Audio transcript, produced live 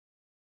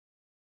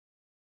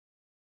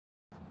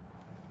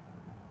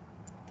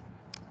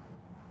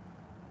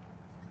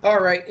All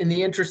right, in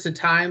the interest of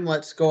time,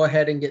 let's go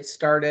ahead and get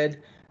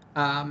started.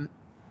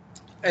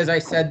 As I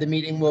said, the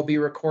meeting will be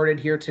recorded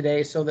here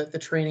today so that the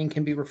training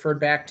can be referred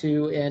back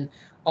to and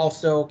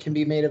also can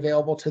be made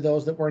available to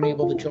those that weren't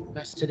able to join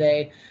us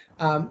today.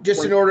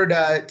 Just in order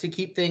to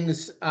keep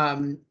things,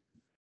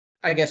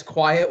 I guess,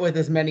 quiet with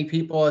as many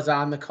people as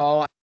on the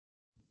call,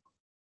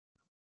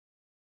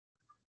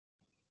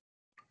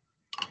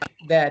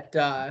 that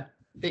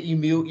you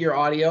mute your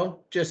audio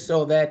just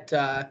so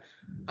that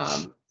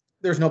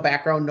there's no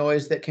background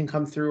noise that can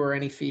come through or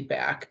any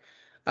feedback.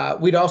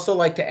 We'd also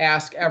like to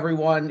ask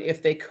everyone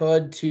if they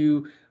could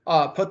to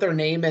put their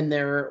name and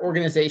their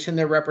organization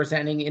they're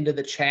representing into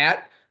the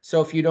chat.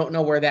 So if you don't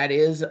know where that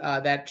is,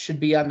 that should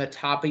be on the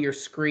top of your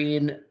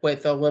screen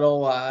with a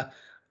little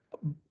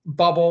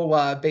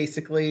bubble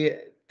basically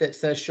that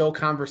says show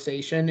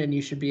conversation, and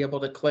you should be able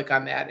to click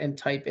on that and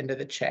type into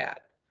the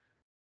chat.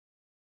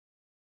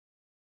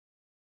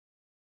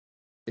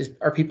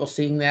 Are people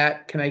seeing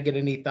that? Can I get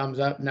any thumbs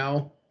up?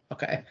 No?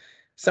 Okay.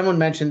 Someone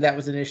mentioned that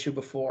was an issue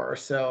before.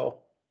 So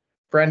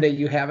Brenda,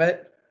 you have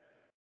it?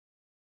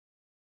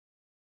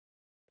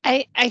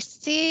 I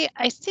see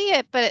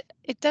it, but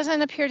it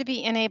doesn't appear to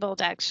be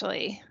enabled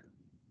actually.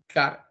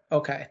 Got it.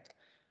 Okay.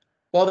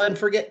 Well, then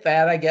forget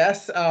that, I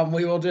guess.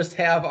 We will just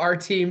have our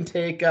team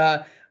take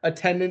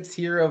attendance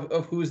here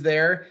of who's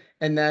there,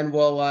 and then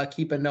we'll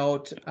keep a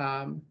note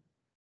on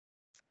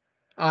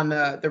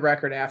the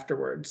record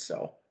afterwards.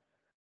 So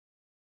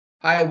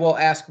I will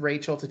ask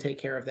Rachel to take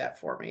care of that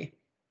for me.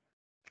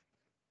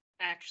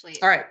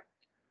 Actually. All right.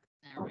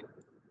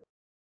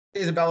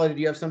 Isabella, did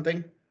you have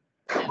something?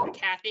 No,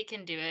 Kathy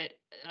can do it.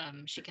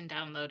 She can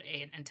download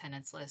an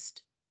attendance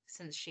list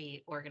since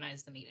she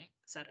organized the meeting,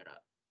 set it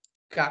up.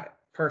 Got it.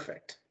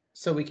 Perfect.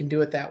 So we can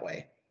do it that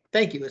way.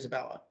 Thank you,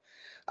 Isabella.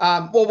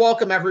 Well,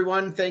 welcome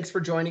everyone. Thanks for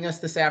joining us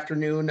this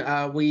afternoon.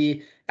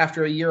 We,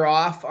 after a year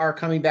off, are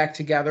coming back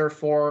together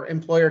for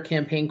employer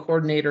campaign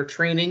coordinator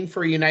training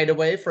for United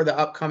Way for the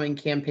upcoming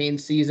campaign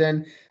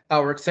season.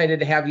 We're excited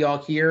to have you all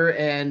here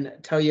and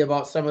tell you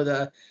about some of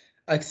the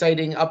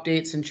exciting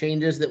updates and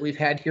changes that we've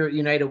had here at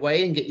United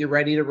Way and get you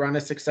ready to run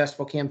a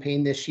successful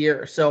campaign this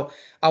year. So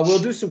we'll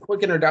do some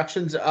quick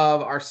introductions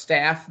of our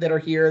staff that are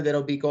here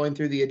that'll be going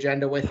through the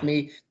agenda with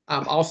me.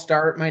 I'll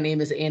start. My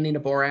name is Andy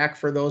Naborak.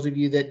 For those of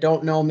you that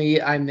don't know me,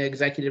 I'm the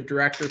executive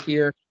director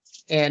here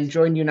and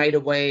joined United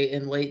Way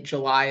in late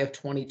July of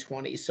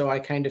 2020. So I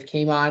kind of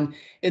came on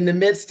in the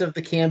midst of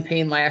the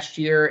campaign last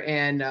year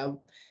and am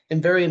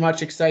very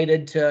much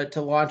excited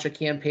to launch a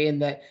campaign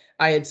that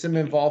I had some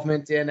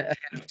involvement in ahead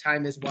of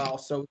time as well.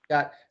 So we've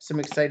got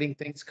some exciting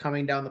things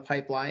coming down the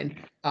pipeline.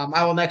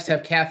 I will next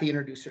have Kathy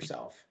introduce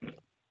herself.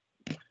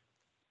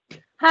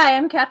 Hi,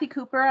 I'm Kathy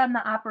Cooper. I'm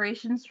the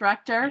operations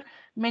director.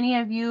 Many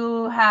of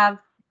you have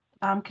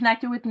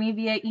connected with me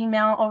via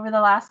email over the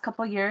last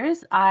couple of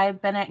years.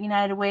 I've been at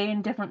United Way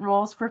in different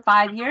roles for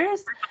 5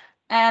 years,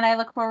 and I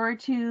look forward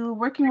to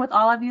working with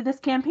all of you this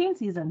campaign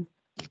season.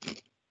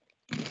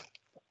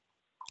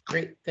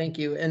 Great, thank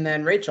you. And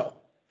then Rachel.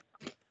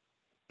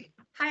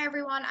 Hi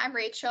everyone, I'm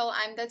Rachel.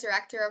 I'm the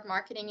Director of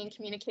Marketing and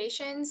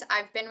Communications.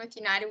 I've been with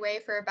United Way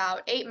for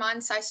about 8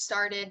 months. I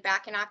started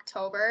back in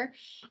October,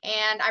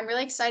 and I'm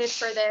really excited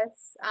for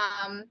this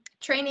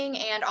training,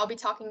 and I'll be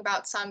talking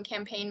about some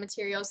campaign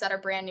materials that are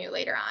brand new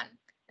later on.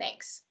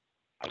 Thanks.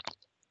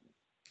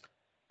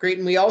 Great,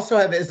 and we also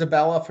have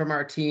Isabella from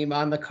our team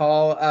on the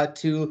call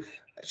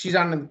she's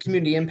on the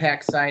community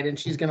impact side, and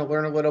she's going to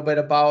learn a little bit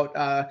about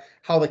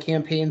how the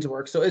campaigns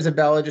work. So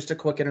Isabella, just a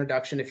quick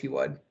introduction if you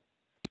would.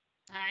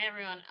 Hi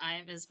everyone,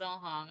 I'm Isabel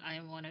Hong. I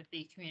am one of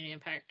the Community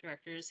Impact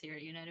Directors here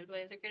at United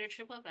Way of the Greater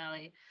Chippewa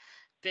Valley.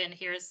 Been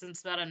here since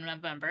about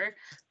November,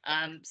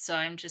 so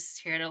I'm just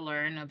here to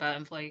learn about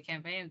employee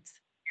campaigns.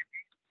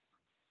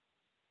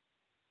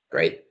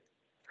 Great,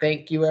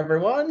 thank you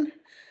everyone.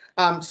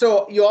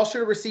 So you all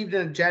should have received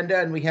an agenda,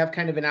 and we have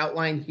kind of an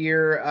outline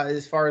here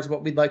as far as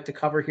what we'd like to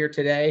cover here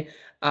today.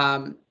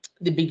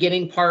 The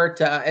beginning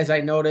part, as I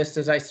noticed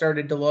as I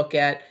started to look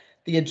at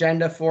the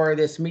agenda for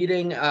this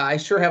meeting, I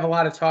sure have a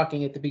lot of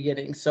talking at the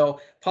beginning,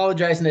 so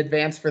apologize in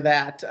advance for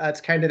that.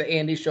 It's kind of the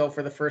Andy show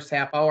for the first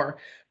half hour,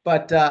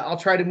 but I'll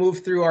try to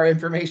move through our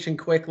information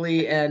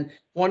quickly. And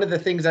one of the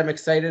things I'm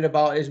excited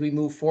about as we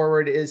move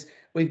forward is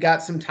we've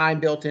got some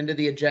time built into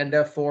the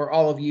agenda for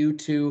all of you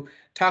to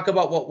talk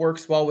about what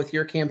works well with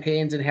your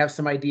campaigns and have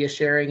some idea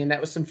sharing. And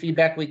that was some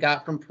feedback we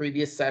got from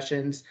previous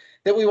sessions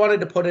that we wanted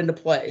to put into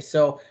play.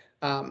 So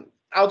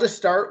I'll just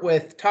start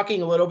with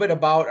talking a little bit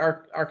about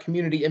our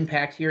community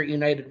impact here at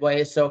United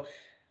Way. So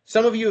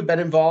some of you have been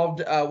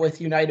involved with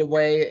United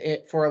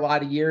Way for a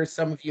lot of years.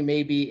 Some of you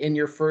may be in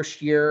your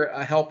first year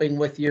helping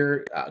with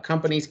your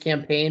company's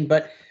campaign,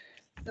 but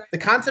the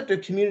concept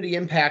of community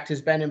impact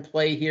has been in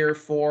play here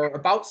for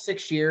about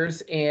 6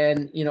 years.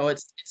 And, you know,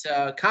 it's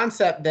a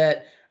concept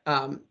that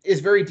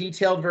is very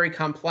detailed, very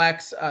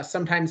complex.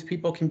 Sometimes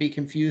people can be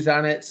confused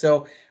on it.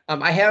 So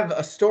I have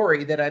a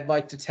story that I'd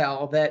like to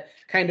tell that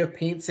kind of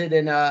paints it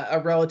in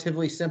a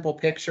relatively simple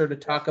picture to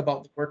talk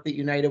about the work that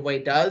United Way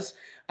does.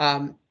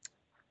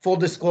 full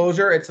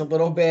disclosure, it's a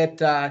little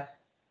bit, I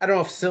don't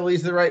know if silly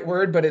is the right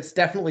word, but it's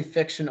definitely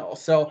fictional.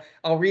 So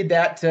I'll read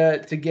that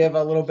to give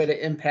a little bit of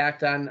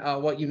impact on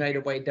what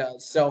United Way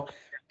does. So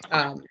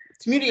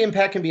community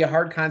impact can be a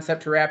hard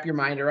concept to wrap your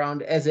mind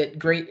around, as it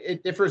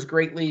differs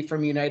greatly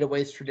from United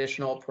Way's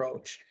traditional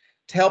approach.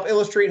 To help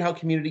illustrate how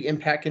community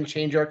impact can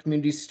change our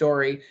community's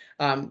story,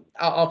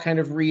 I'll kind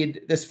of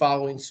read this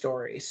following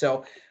story.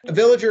 So a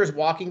villager is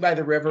walking by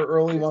the river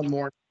early one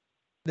morning.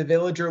 The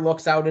villager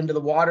looks out into the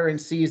water and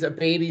sees a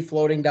baby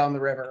floating down the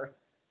river.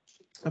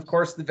 Of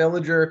course, the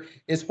villager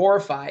is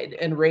horrified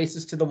and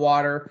races to the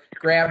water,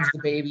 grabs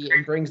the baby,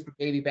 and brings the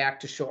baby back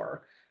to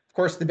shore. Of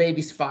course, the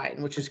baby's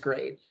fine, which is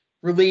great.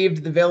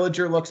 Relieved, the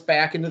villager looks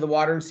back into the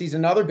water and sees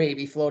another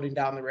baby floating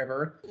down the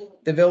river.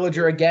 The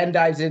villager again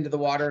dives into the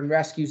water and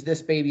rescues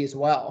this baby as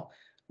well.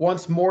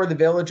 Once more, the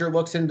villager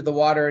looks into the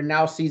water and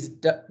now sees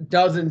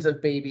dozens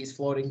of babies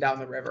floating down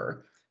the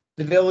river.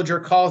 The villager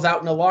calls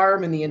out an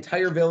alarm, and the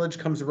entire village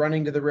comes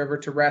running to the river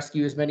to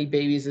rescue as many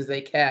babies as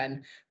they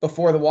can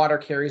before the water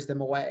carries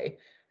them away.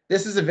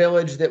 This is a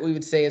village that we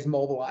would say is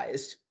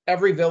mobilized.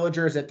 Every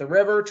villager is at the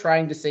river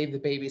trying to save the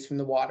babies from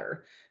the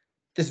water.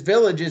 This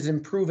village is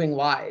improving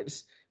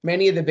lives.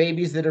 Many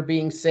babies are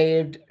being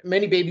saved,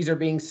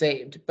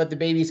 but the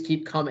babies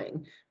keep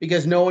coming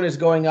because no one is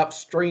going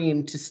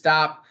upstream to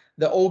stop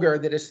the ogre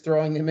that is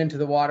throwing them into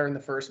the water in the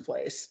first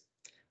place.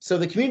 So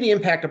the community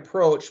impact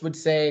approach would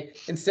say,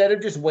 instead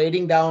of just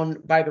waiting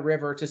down by the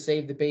river to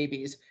save the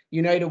babies,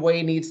 United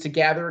Way needs to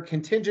gather a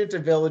contingent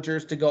of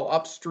villagers to go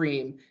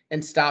upstream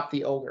and stop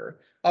the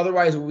ogre.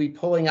 Otherwise, we'll be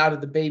pulling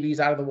the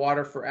babies out of the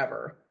water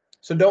forever.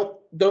 So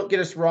don't get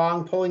us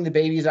wrong, pulling the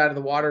babies out of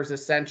the water is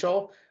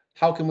essential.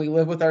 How can we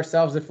live with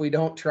ourselves if we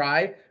don't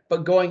try?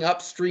 But going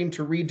upstream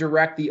to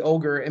redirect the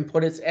ogre and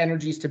put its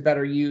energies to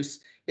better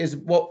use is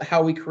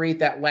how we create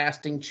that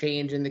lasting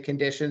change in the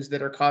conditions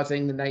that are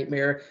causing the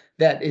nightmare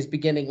that is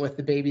beginning with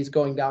the babies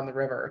going down the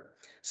river.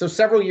 So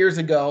several years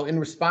ago, in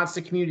response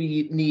to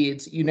community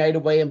needs, United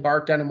Way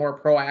embarked on a more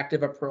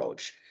proactive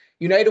approach.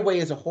 United Way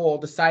as a whole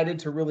decided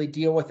to really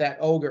deal with that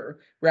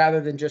ogre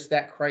rather than just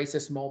that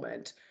crisis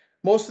moment.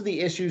 Most of the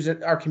issues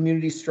that our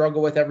communities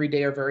struggle with every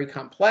day are very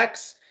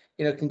complex.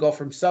 It can go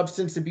from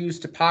substance abuse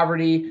to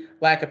poverty,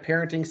 lack of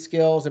parenting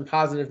skills, and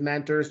positive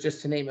mentors,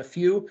 just to name a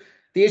few.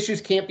 The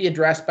issues can't be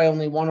addressed by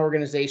only one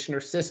organization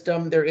or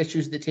system. They're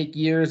issues that take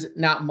years,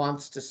 not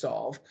months, to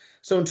solve.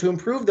 So to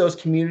improve those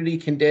community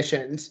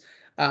conditions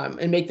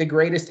and make the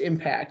greatest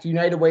impact,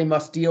 United Way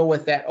must deal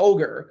with that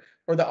ogre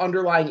or the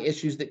underlying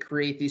issues that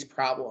create these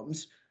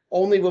problems.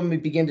 Only when we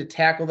begin to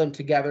tackle them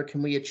together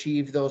can we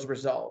achieve those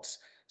results.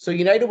 So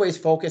United Way's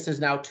focus is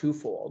now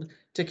twofold: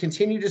 to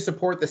continue to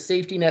support the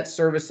safety net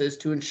services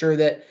to ensure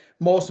that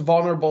most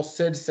vulnerable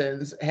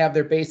citizens have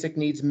their basic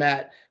needs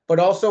met, but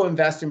also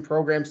invest in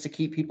programs to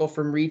keep people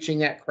from reaching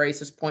that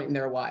crisis point in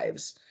their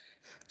lives.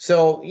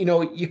 So,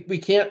 we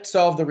can't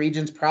solve the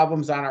region's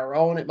problems on our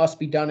own. It must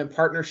be done in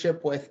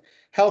partnership with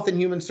health and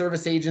human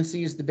service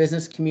agencies, the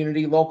business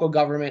community, local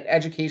government,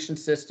 education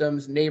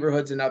systems,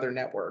 neighborhoods, and other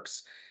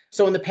networks.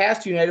 So in the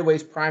past, United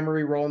Way's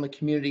primary role in the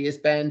community has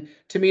been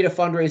to meet a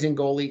fundraising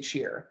goal each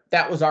year.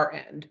 That was our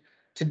end.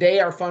 Today,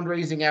 our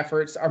fundraising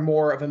efforts are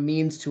more of a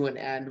means to an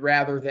end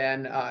rather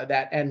than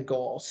that end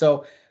goal.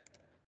 So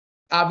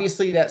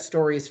obviously that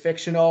story is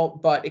fictional,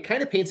 but it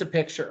kind of paints a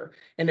picture,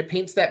 and it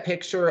paints that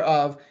picture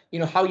of,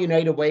 how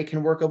United Way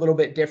can work a little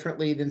bit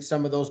differently than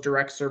some of those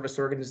direct service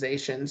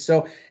organizations.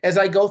 So as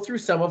I go through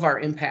some of our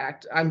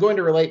impact, I'm going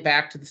to relate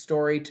back to the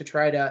story to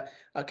try to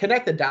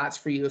connect the dots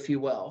for you, if you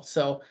will.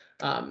 So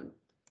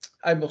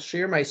I will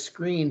share my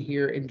screen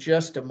here in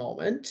just a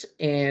moment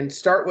and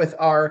start with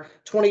our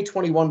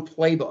 2021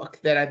 playbook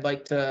that I'd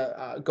like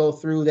to go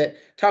through that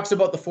talks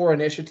about the 4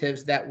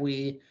 initiatives that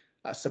we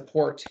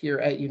support here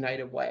at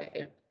United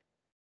Way.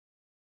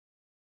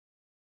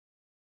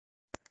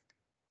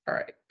 All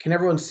right, can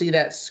everyone see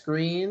that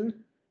screen?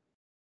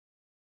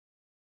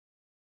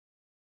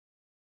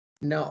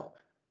 No.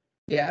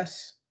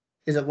 Yes.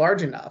 Is it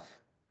large enough?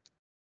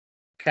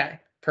 Okay,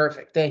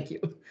 perfect. Thank you.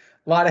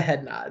 A lot of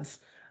head nods.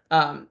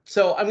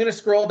 So I'm going to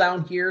scroll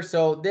down here.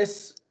 So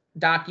this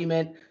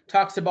document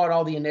talks about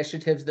all the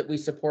initiatives that we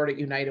support at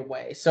United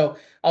Way. So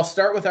I'll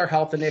start with our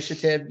health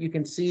initiative. You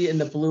can see in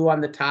the blue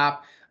on the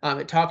top,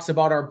 it talks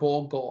about our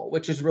bold goal,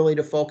 which is really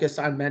to focus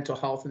on mental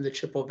health in the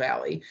Chippewa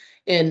Valley.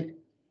 And,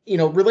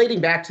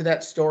 relating back to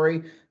that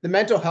story, the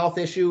mental health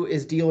issue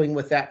is dealing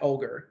with that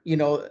ogre.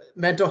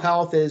 Mental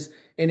health is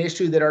an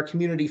issue that our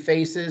community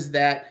faces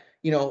that,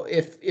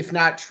 if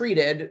not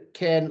treated,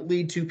 can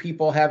lead to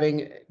people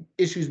having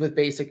issues with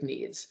basic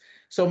needs.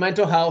 So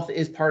mental health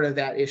is part of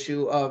that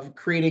issue of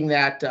creating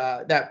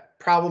that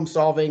problem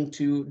solving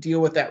to deal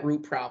with that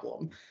root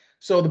problem.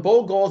 So the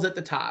bold goal is at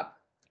the top,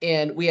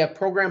 and we have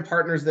program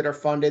partners that are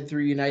funded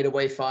through United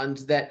Way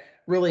funds that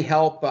really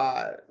help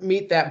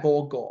meet that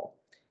bold goal.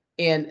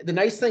 And the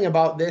nice thing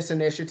about this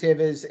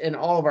initiative is, and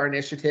all of our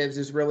initiatives,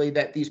 is really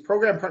that these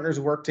program partners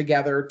work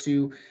together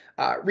to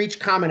reach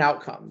common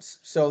outcomes.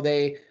 So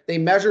they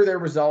measure their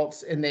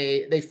results and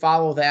they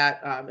follow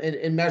that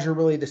and measure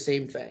really the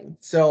same thing.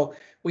 So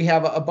we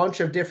have a bunch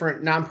of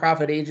different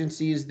nonprofit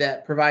agencies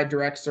that provide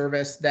direct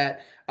service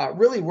that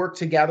really work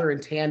together in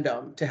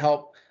tandem to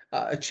help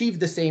achieve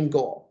the same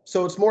goal.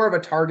 So it's more of a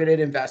targeted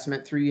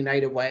investment through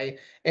United Way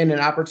and an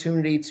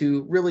opportunity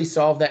to really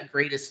solve that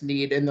greatest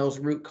need in those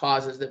root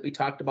causes that we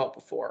talked about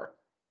before.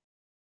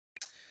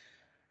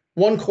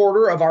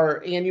 1/4 of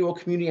our annual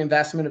community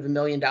investment of $1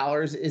 million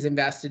is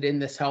invested in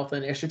this health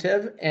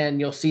initiative, and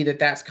you'll see that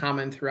that's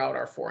common throughout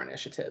our 4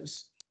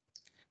 initiatives.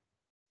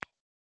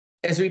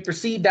 As we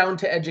proceed down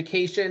to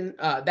education,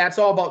 that's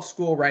all about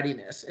school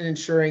readiness and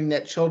ensuring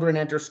that children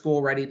enter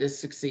school ready to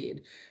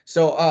succeed.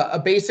 So a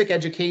basic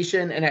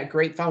education and a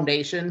great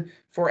foundation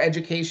for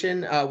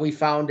education we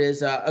found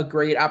is a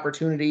great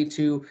opportunity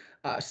to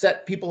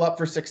set people up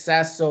for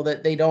success so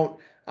that they don't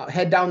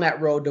head down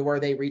that road to where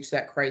they reach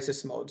that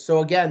crisis mode. So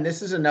again,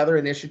 this is another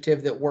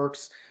initiative that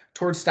works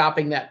towards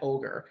stopping that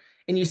ogre.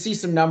 And you see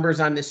some numbers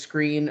on this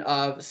screen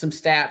of some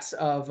stats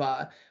of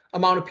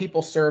amount of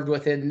people served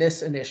within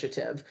this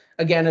initiative.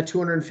 Again, a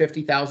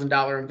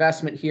 $250,000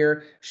 investment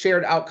here,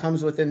 shared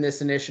outcomes within this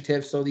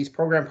initiative. So these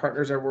program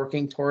partners are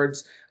working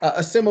towards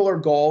a similar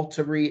goal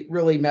to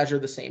really measure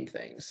the same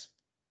things.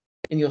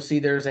 And you'll see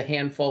there's a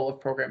handful of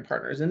program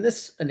partners in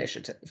this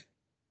initiative.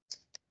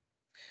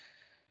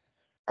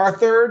 Our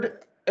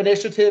third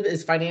initiative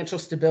is financial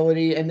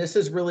stability, and this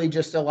is really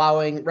just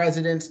allowing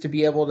residents to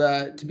be able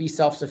to be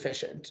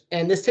self-sufficient.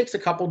 And this takes a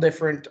couple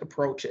different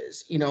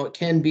approaches. You know, it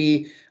can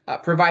be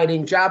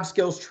providing job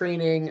skills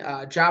training,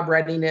 job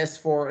readiness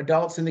for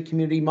adults in the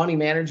community, money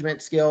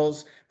management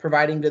skills,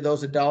 providing to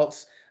those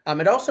adults.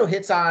 It also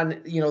hits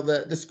on, you know,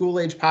 the school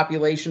age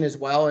population as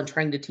well, and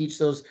trying to teach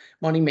those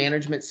money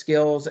management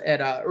skills at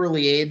an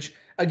early age.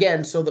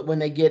 Again, so that when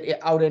they get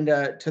out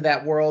into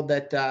that world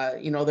that,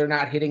 you know, they're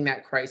not hitting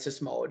that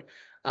crisis mode.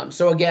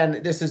 So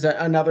again, this is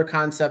another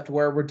concept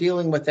where we're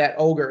dealing with that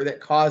ogre that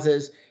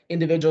causes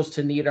individuals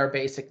to need our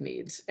basic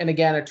needs. And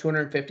again, a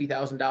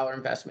 $250,000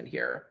 investment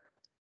here.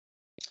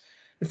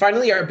 And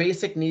finally, our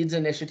basic needs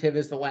initiative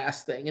is the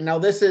last thing. And now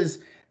this is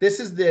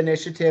the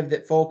initiative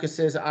that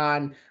focuses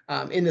on,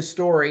 in the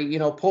story, you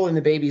know, pulling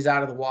the babies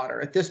out of the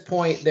water. At this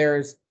point,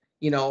 there's,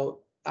 you know,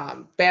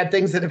 bad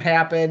things that have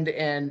happened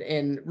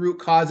and root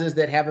causes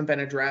that haven't been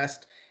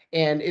addressed.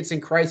 And it's in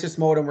crisis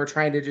mode, and we're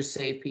trying to just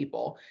save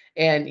people.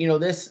 And, you know,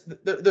 there's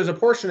a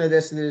portion of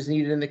this that is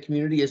needed in the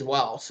community as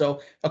well.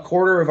 So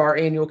 1/4 of our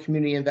annual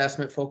community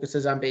investment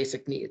focuses on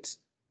basic needs.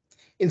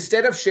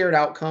 Instead of shared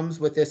outcomes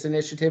with this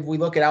initiative, we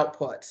look at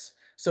outputs.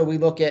 So we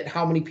look at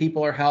how many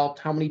people are helped,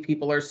 how many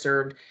people are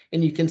served,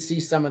 and you can see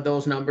some of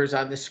those numbers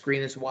on the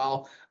screen as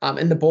well.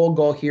 And the bold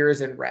goal here is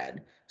in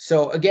red.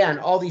 So again,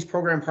 all these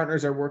program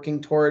partners are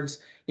working towards,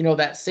 you know,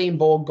 that same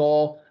bold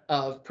goal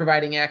of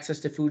providing access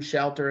to food,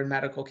 shelter, and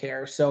medical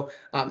care. So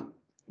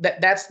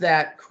that's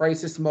that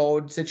crisis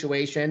mode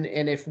situation.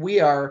 And if we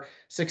are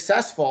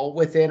successful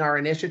within our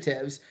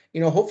initiatives,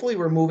 you know, hopefully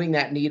we're moving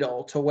that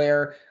needle to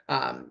where,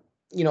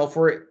 you know, if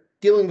we're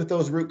dealing with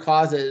those root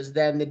causes,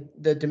 then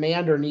the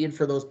demand or need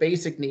for those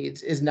basic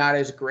needs is not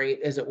as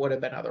great as it would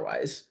have been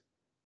otherwise.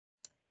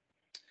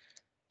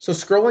 So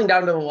scrolling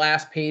down to the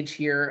last page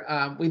here,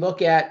 we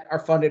look at our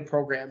funded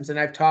programs, and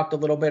I've talked a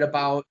little bit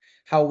about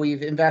how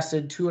we've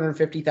invested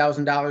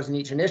 $250,000 in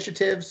each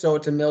initiative, so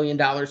it's $1 million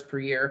per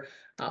year.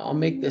 I'll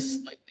make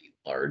this slightly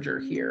larger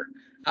here.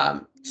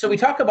 So we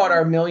talk about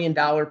our $1 million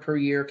per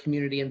year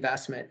community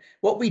investment.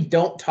 What we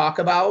don't talk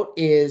about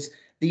is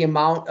the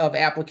amount of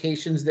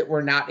applications that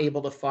we're not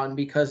able to fund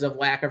because of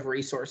lack of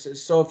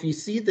resources. So if you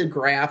see the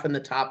graph in the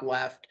top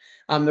left,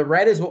 the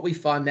red is what we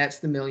fund, that's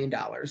the $1 million.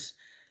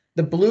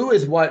 The blue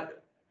is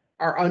what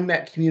our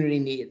unmet community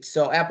needs.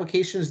 So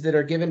applications that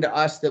are given to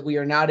us that we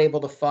are not able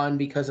to fund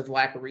because of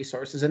lack of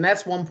resources, and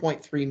that's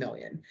 1.3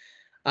 million.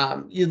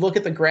 You look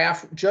at the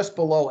graph just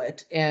below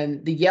it,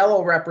 and the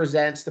yellow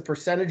represents the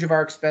percentage of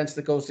our expense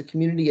that goes to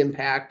community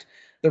impact.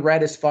 The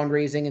red is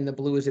fundraising, and the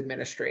blue is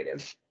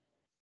administrative.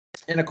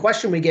 And a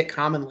question we get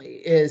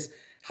commonly is,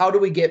 how do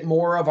we get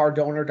more of our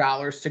donor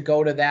dollars to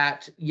go to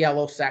that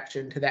yellow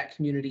section, to that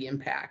community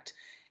impact?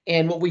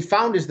 And what we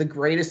found is the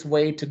greatest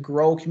way to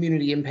grow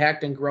community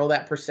impact and grow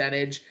that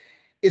percentage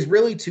is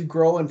really to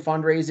grow in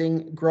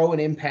fundraising, grow in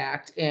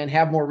impact, and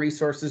have more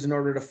resources in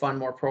order to fund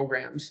more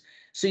programs.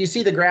 So you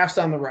see the graphs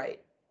on the right.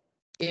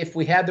 If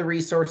we had the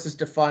resources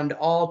to fund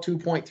all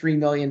 $2.3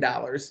 million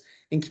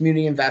in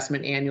community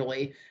investment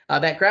annually,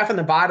 that graph on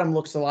the bottom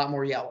looks a lot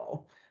more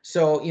yellow.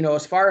 So, you know,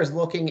 as far as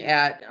looking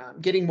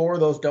at getting more of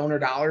those donor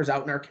dollars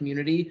out in our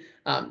community,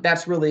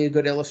 that's really a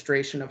good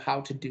illustration of how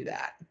to do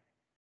that.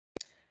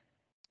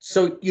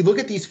 So you look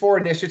at these 4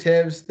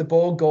 initiatives, the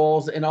bold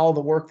goals, and all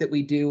the work that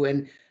we do,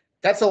 and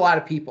that's a lot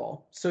of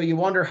people. So you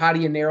wonder, how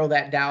do you narrow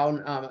that down?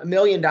 $1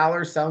 million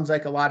sounds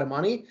like a lot of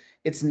money.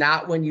 It's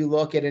not when you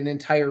look at an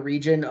entire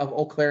region of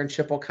Eau Claire and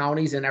Chippewa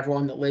counties and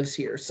everyone that lives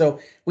here. So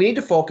we need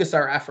to focus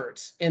our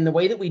efforts. And the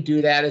way that we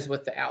do that is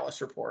with the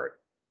Alice report.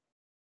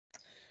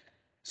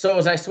 So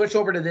as I switch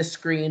over to this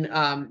screen,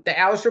 the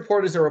ALICE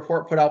report is a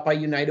report put out by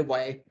United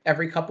Way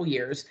every couple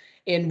years.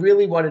 And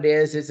really what it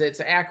is it's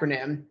an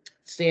acronym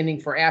standing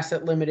for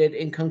Asset Limited,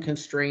 Income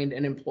Constrained,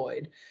 and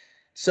Employed.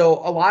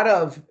 So a lot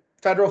of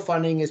federal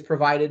funding is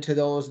provided to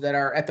those that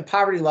are at the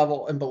poverty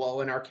level and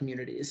below in our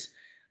communities.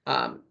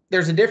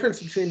 There's a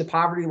difference between the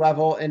poverty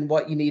level and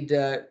what you need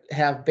to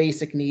have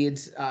basic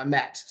needs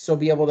met. So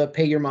be able to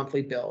pay your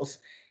monthly bills.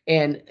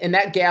 And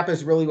that gap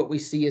is really what we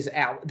see as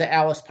the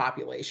ALICE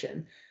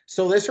population.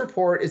 So this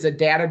report is a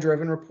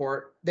data-driven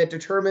report that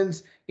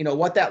determines,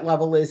 what that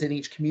level is in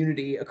each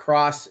community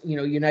across,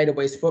 United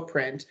Way's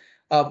footprint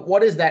of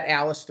what is that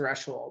ALICE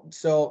threshold.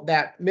 So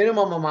that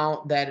minimum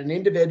amount that an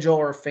individual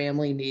or a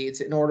family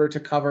needs in order to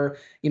cover,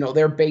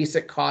 their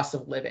basic cost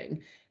of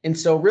living. And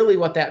so really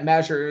what that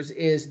measures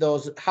is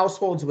those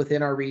households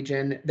within our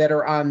region that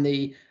are on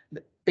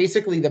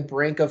basically the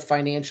brink of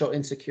financial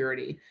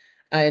insecurity.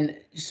 And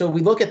so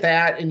we look at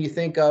that and you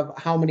think of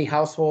how many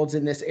households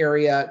in this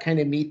area kind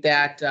of meet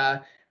that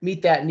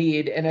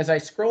need. And as I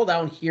scroll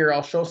down here,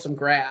 I'll show some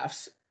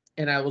graphs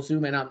and I will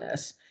zoom in on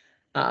this.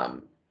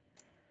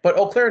 But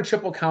Eau Claire and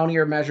Chippewa County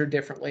are measured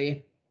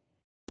differently,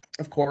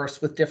 of course,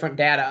 with different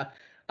data.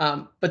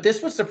 But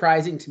this was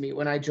surprising to me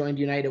when I joined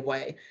United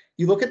Way.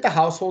 You look at the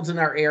households in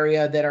our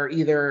area that are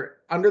either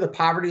under the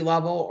poverty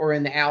level or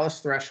in the ALICE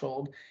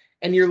threshold,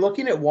 and you're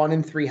looking at 1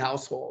 in 3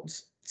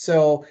 households.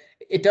 So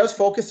it does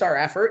focus our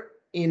effort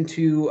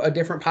into a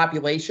different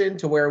population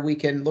to where we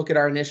can look at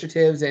our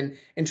initiatives and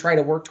try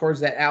to work towards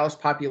that ALICE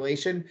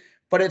population.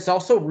 But it's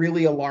also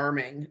really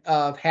alarming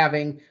of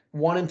having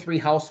 1 in 3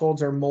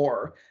 households or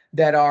more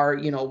that are,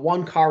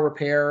 1 car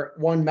repair,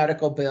 1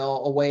 medical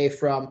bill away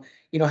from,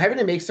 having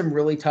to make some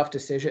really tough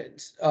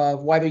decisions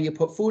of whether you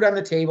put food on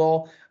the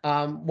table,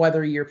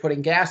 whether you're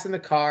putting gas in the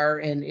car,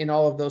 and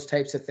all of those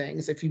types of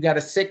things. If you've got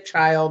a sick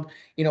child,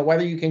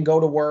 whether you can go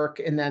to work,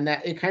 and then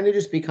that it kind of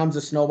just becomes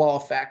a snowball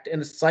effect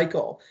and a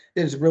cycle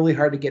that is really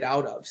hard to get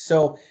out of.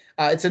 So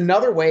it's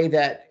another way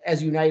that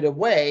as United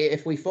Way,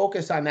 if we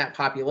focus on that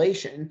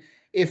population,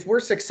 if we're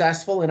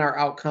successful in our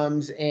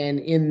outcomes and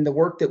in the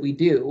work that we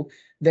do,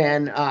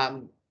 then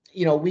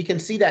we can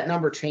see that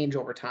number change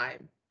over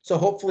time. So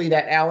hopefully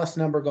that ALICE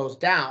number goes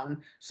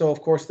down. So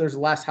of course there's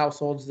less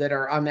households that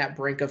are on that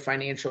brink of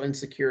financial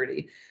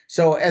insecurity.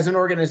 So as an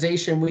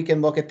organization, we can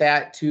look at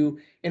that to,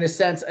 in a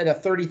sense, at a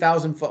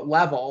 30,000 foot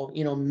level,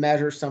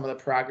 measure some of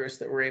the progress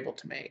that we're able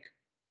to make.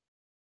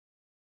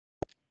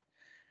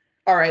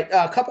 All right,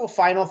 a couple of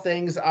final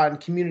things on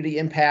community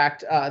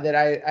impact that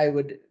I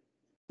would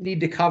need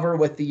to cover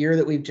with the year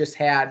that we've just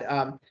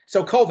had.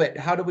 So COVID,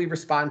 how do we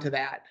respond to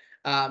that?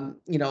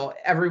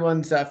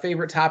 Everyone's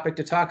favorite topic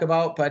to talk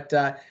about, but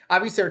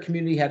obviously our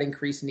community had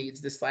increased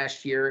needs this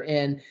last year.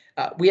 And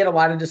we had a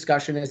lot of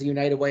discussion as a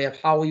United Way of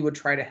how we would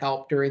try to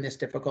help during this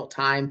difficult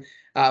time.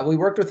 We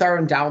worked with our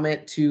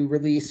endowment to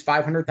release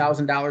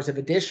 $500,000 of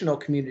additional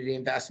community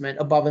investment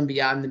above and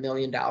beyond the $1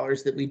 million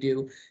that we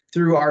do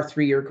through our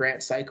 3-year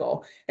grant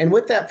cycle. And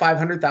with that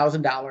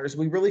 $500,000,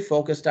 we really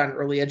focused on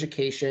early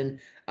education,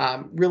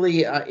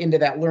 really into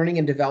that learning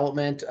and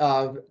development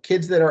of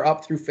kids that are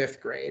up through 5th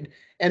grade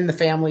and the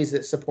families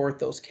that support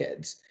those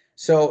kids.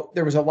 So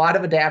there was a lot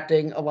of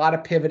adapting, a lot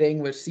of pivoting,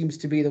 which seems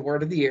to be the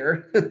word of the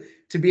year,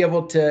 to be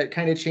able to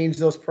kind of change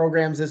those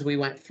programs as we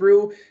went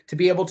through, to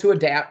be able to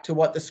adapt to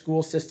what the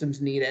school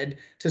systems needed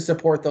to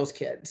support those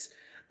kids.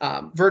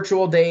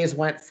 Virtual days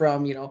went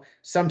from,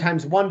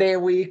 sometimes 1 day a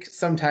week,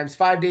 sometimes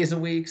 5 days a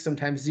week,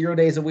 sometimes 0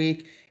 days a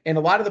week. And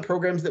a lot of the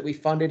programs that we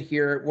funded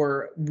here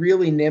were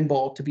really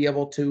nimble to be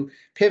able to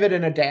pivot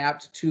and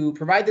adapt to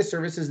provide the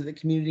services that the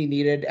community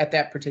needed at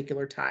that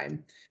particular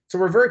time. So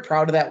we're very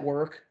proud of that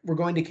work. We're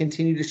going to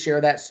continue to share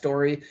that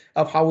story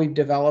of how we've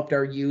developed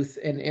our youth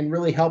and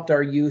really helped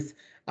our youth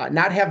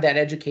not have that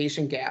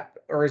education gap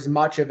or as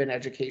much of an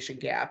education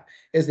gap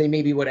as they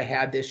maybe would have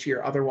had this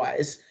year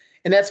otherwise.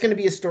 And that's going to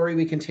be a story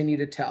we continue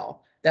to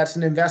tell. That's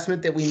an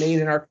investment that we made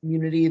in our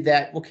community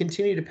that will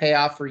continue to pay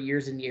off for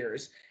years and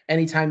years.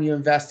 Anytime you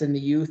invest in the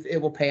youth,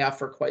 it will pay off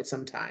for quite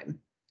some time.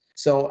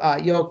 So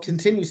you'll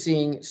continue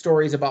seeing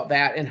stories about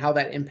that and how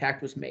that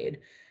impact was made.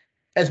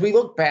 As we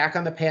look back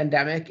on the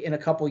pandemic in a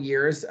couple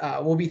years,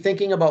 we'll be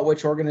thinking about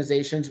which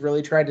organizations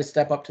really tried to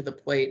step up to the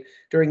plate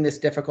during this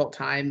difficult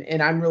time.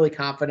 And I'm really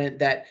confident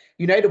that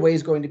United Way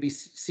is going to be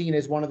seen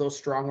as one of those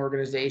strong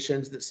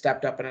organizations that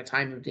stepped up in a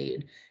time of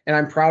need. And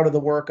I'm proud of the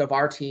work of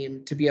our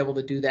team to be able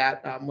to do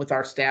that with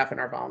our staff and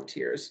our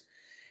volunteers.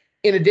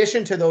 In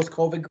addition to those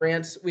COVID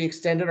grants, we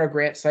extended our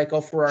grant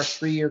cycle for our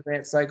 3-year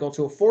grant cycle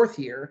to a 4th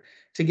year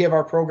to give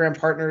our program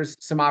partners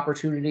some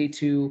opportunity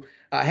to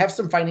have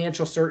some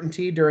financial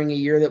certainty during a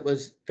year that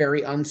was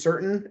very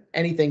uncertain,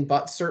 anything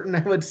but certain,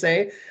 I would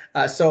say.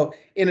 So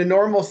in a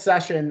normal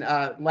session,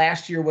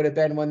 last year would have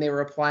been when they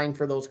were applying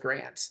for those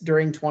grants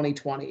during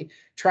 2020,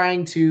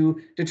 trying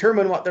to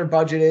determine what their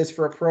budget is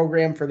for a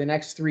program for the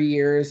next 3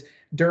 years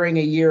during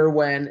a year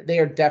when they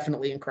are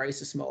definitely in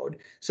crisis mode.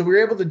 So we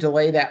were able to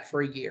delay that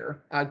for a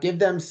year, give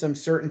them some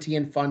certainty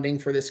in funding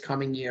for this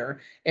coming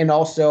year, and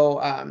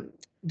also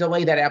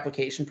delay that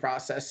application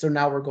process. So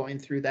now we're going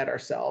through that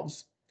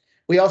ourselves.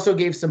 We also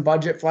gave some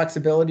budget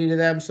flexibility to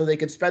them so they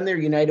could spend their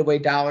United Way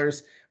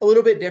dollars a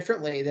little bit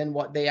differently than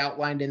what they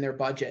outlined in their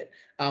budget.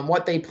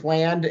 What they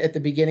planned at the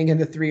beginning of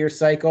the 3-year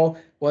cycle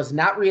was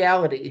not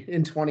reality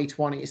in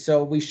 2020.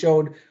 So we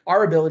showed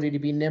our ability to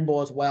be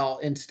nimble as well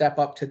and step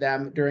up to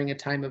them during a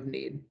time of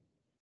need.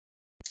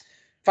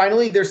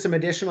 Finally, there's some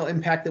additional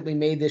impact that we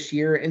made this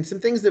year and some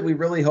things that we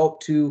really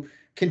hope to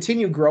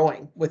continue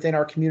growing within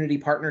our community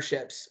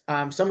partnerships.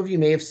 Some of you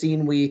may have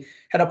seen we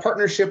had a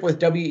partnership with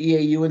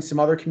WEAU and some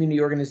other community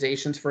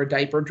organizations for a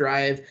diaper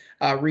drive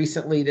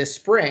recently this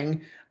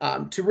spring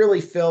to really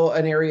fill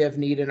an area of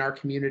need in our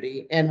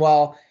community. And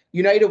while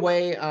United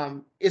Way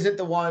isn't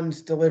the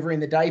ones delivering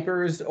the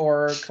diapers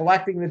or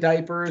collecting the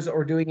diapers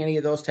or doing any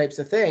of those types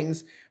of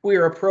things, we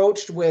are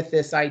approached with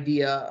this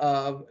idea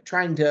of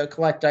trying to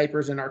collect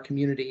diapers in our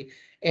community.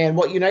 And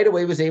what United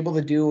Way was able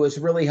to do was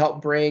really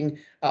help bring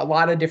a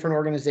lot of different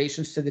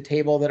organizations to the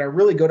table that are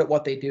really good at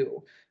what they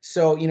do.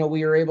 So,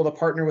 we were able to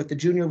partner with the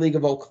Junior League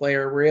of Eau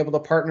Claire. We're able to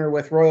partner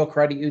with Royal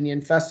Credit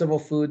Union, Festival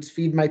Foods,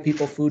 Feed My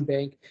People Food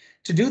Bank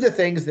to do the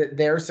things that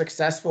they're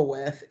successful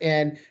with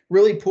and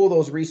really pool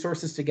those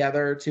resources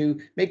together to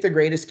make the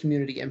greatest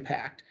community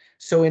impact.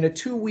 So in a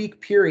 2-week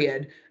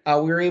period, we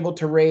were able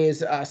to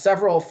raise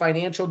several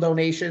financial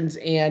donations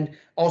and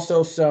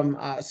also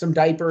some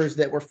diapers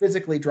that were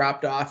physically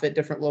dropped off at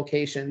different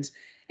locations.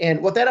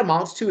 And what that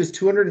amounts to is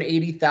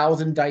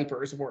 280,000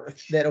 diapers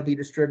worth that'll be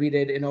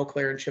distributed in Eau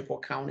Claire and Chippewa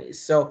counties.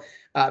 So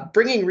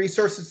bringing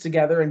resources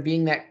together and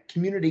being that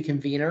community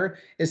convener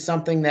is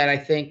something that I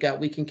think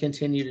we can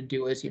continue to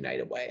do as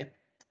United Way.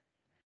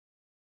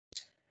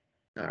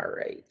 All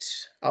right,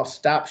 I'll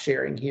stop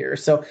sharing here.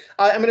 So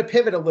I'm going to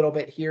pivot a little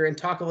bit here and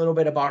talk a little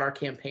bit about our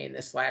campaign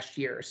this last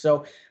year.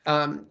 So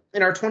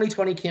in our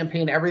 2020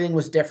 campaign, everything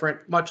was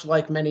different, much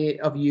like many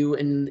of you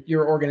in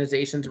your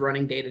organizations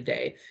running day to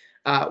day.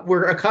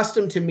 We're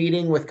accustomed to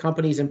meeting with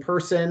companies in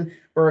person.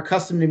 We're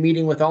accustomed to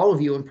meeting with all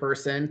of you in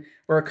person.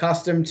 We're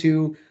accustomed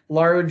to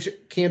large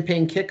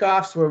campaign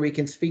kickoffs where we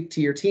can speak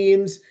to your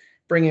teams,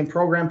 bring in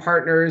program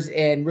partners,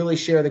 and really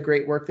share the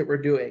great work that we're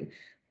doing.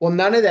 Well,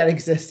 none of that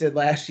existed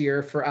last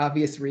year for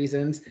obvious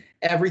reasons.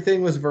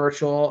 Everything was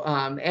virtual.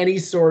 Any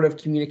sort of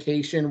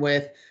communication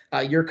with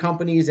your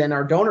companies and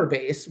our donor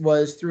base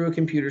was through a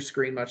computer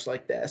screen, much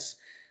like this.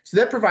 So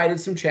that provided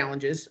some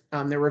challenges.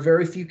 There were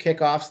very few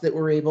kickoffs that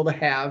we're able to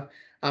have,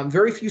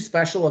 very few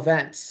special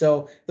events.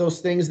 So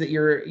those things that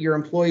your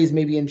employees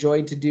maybe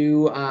enjoyed to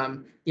do,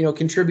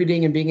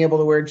 contributing and being able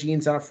to wear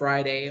jeans on a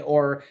Friday,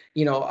 or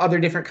other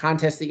different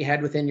contests that you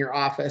had within your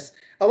office.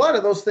 A lot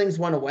of those things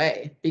went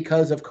away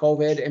because of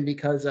COVID and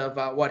because of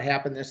what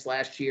happened this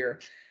last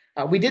year.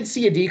 We did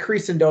see a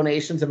decrease in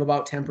donations of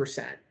about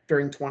 10%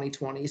 during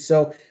 2020.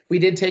 So we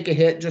did take a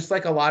hit, just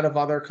like a lot of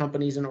other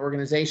companies and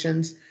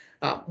organizations.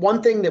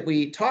 One thing that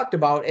we talked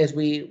about as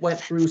we went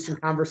through some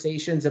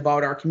conversations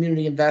about our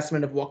community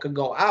investment of what could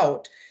go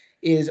out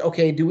is,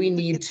 okay, do we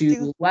need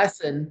to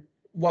lessen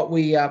what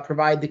we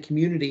provide the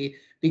community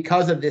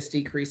because of this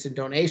decrease in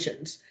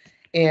donations?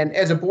 And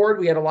as a board,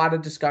 we had a lot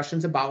of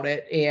discussions about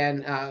it.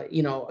 And,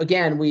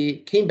 again, we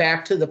came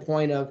back to the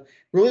point of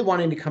really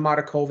wanting to come out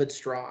of COVID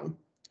strong.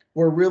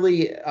 We're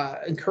really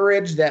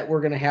encouraged that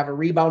we're going to have a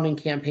rebounding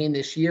campaign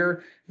this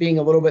year, being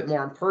a little bit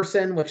more in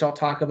person, which I'll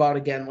talk about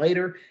again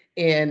later.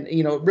 And,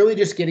 really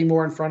just getting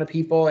more in front of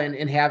people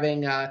and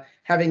having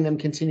them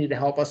continue to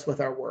help us with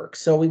our work.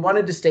 So we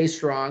wanted to stay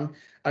strong,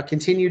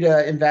 continue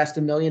to invest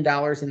 $1 million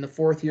in the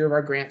 4th year of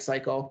our grant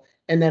cycle,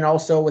 and then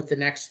also with the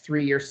next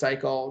 3-year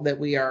cycle that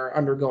we are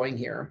undergoing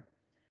here.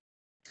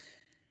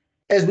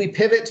 As we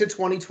pivot to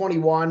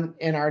 2021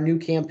 and our new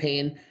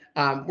campaign,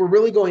 we're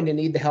really going to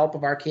need the help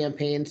of our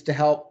campaigns to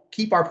help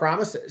keep our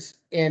promises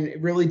and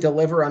really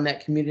deliver on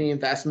that community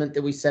investment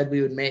that we said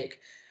we would make.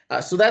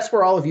 So that's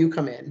where all of you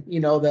come in.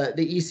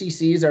 The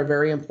ECCs are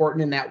very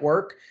important in that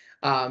work.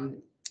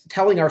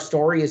 Telling our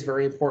story is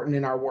very important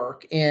in our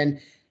work. And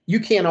you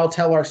can't all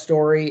tell our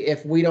story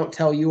if we don't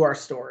tell you our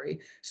story.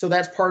 So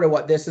that's part of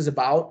what this is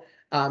about,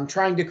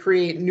 trying to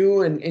create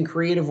new and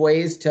creative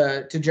ways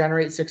to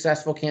generate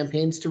successful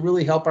campaigns to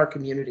really help our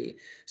community.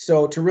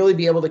 So to really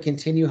be able to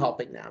continue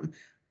helping them.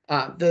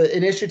 The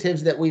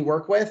initiatives that we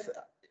work with,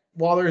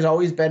 while there's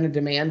always been a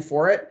demand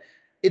for it,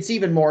 it's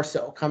even more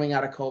so coming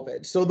out of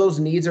COVID. So those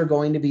needs are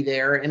going to be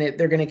there, and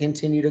they're going to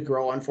continue to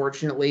grow,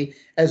 unfortunately,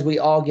 as we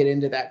all get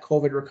into that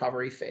COVID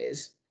recovery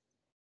phase.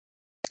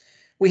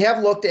 We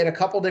have looked at a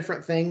couple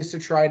different things to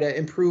try to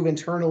improve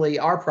internally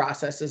our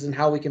processes and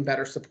how we can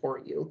better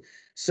support you.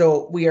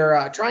 So we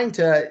are trying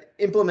to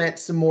implement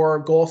some more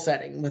goal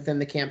setting within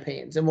the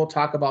campaigns, and we'll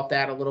talk about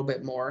that a little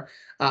bit more.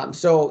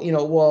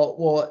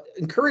 We'll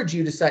encourage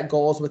you to set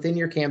goals within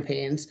your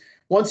campaigns.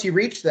 Once you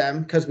reach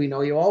them, because we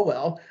know you all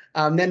will,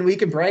 then we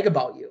can brag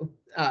about you.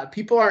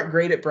 People aren't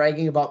great at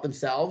bragging about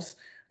themselves,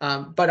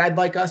 but I'd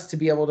like us to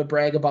be able to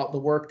brag about the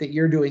work that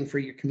you're doing for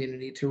your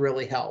community to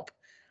really help.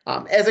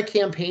 As a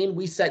campaign,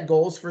 we set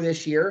goals for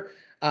this year.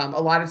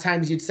 A lot of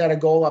times you'd set a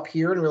goal up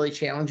here and really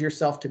challenge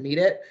yourself to meet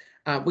it.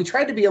 We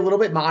tried to be a little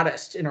bit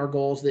modest in our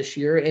goals this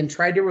year and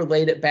tried to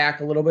relate it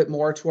back a little bit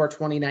more to our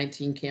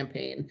 2019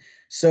 campaign.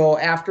 So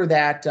after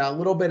that, a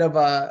little bit of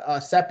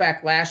a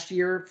setback last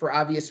year for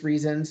obvious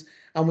reasons,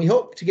 we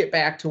hope to get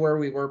back to where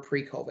we were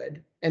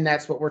pre-COVID. And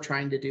that's what we're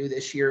trying to do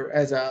this year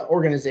as an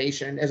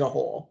organization as a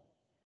whole.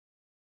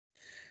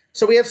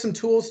 So we have some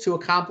tools to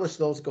accomplish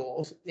those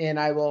goals, and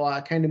I will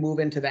kind of move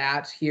into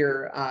that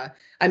here.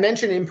 I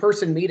mentioned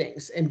in-person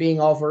meetings and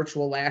being all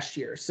virtual last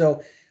year.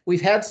 So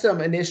we've had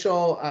some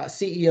initial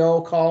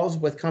CEO calls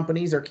with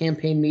companies or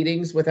campaign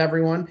meetings with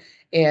everyone,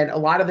 and a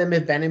lot of them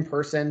have been in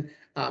person.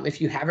 If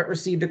you haven't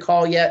received a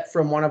call yet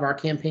from one of our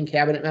campaign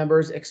cabinet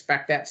members,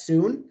 expect that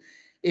soon.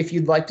 If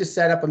you'd like to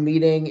set up a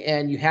meeting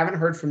and you haven't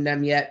heard from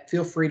them yet,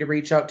 feel free to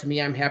reach out to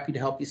me. I'm happy to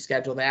help you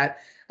schedule that.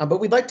 But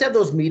we'd like to have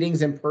those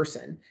meetings in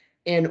person.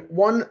 And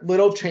one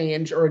little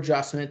change or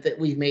adjustment that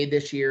we've made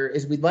this year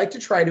is we'd like to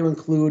try to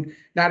include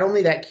not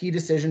only that key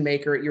decision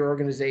maker at your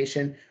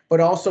organization, but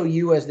also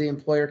you as the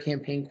employer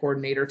campaign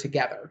coordinator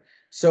together.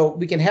 So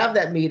we can have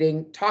that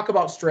meeting, talk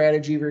about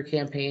strategy of your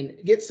campaign,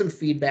 get some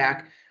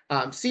feedback,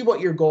 see what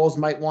your goals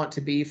might want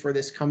to be for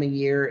this coming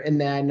year, and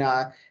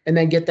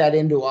then get that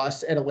into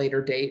us at a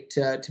later date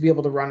to be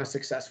able to run a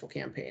successful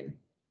campaign.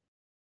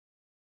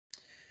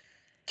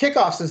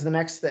 Kickoffs is the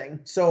next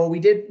thing. So we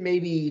did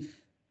maybe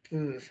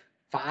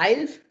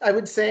 5, I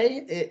would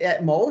say,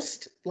 at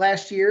most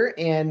last year,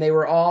 and they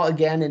were all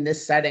again in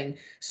this setting.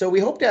 So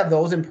we hope to have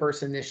those in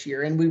person this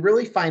year, and we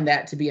really find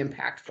that to be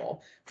impactful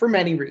for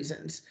many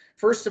reasons.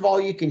 First of all,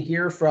 you can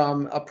hear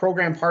from a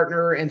program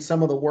partner and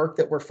some of the work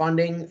that we're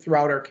funding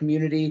throughout our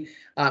community.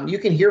 You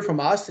can hear from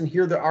us and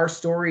hear our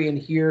story and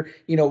hear,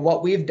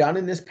 what we've done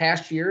in this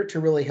past year to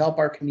really help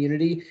our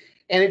community.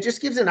 And it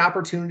just gives an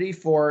opportunity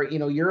for,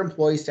 your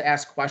employees to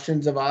ask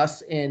questions of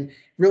us and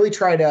really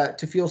try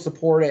to feel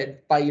supported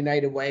by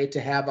United Way,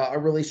 to have a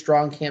really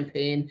strong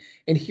campaign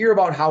and hear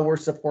about how we're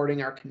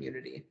supporting our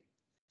community.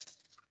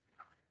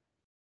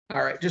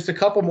 All right, just a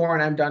couple more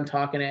and I'm done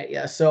talking at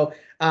you. So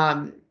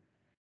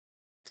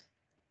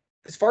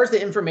as far as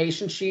the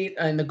information sheet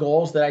and the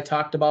goals that I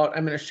talked about,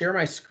 I'm going to share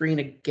my screen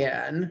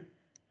again.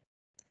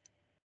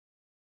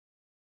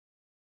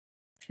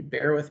 If you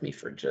bear with me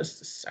for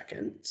just a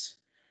second.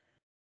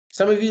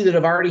 Some of you that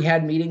have already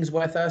had meetings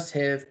with us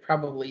have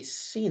probably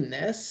seen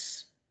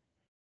this.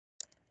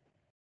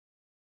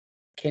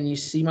 Can you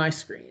see my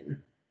screen?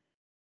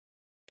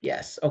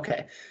 Yes,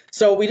 okay.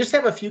 So we just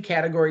have a few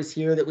categories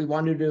here that we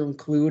wanted to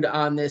include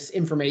on this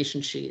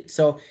information sheet.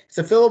 So it's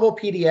a fillable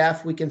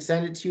PDF. We can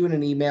send it to you in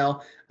an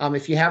email.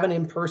 If you have an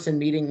in-person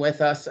meeting with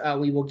us,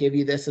 we will give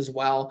you this as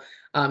well.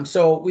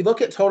 So we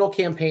look at total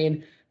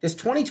campaign. This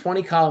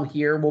 2020 column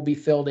here will be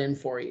filled in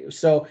for you.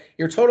 So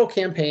your total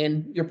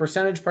campaign, your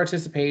percentage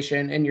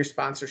participation, and your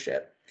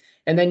sponsorship.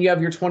 And then you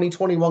have your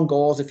 2021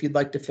 goals if you'd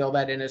like to fill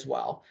that in as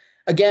well.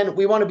 Again,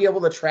 we want to be able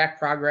to track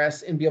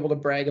progress and be able to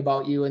brag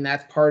about you, and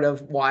that's part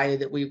of why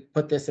that we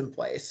put this in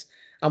place.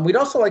 We'd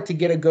also like to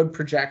get a good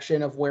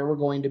projection of where we're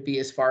going to be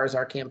as far as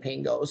our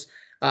campaign goes.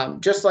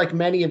 Just like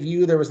many of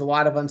you, there was a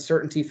lot of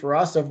uncertainty for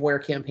us of where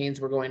campaigns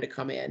were going to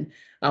come in.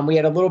 We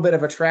had a little bit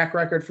of a track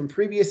record from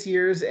previous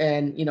years,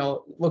 and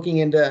looking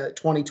into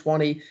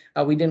 2020,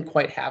 we didn't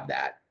quite have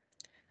that.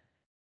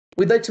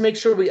 We'd like to make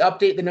sure we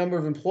update the number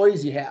of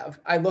employees you have.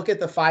 I look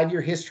at the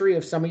 5-year history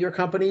of some of your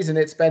companies, and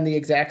it's been the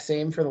exact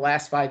same for the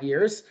last 5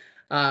 years.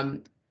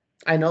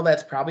 I know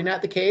that's probably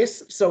not the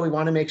case, so we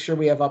want to make sure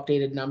we have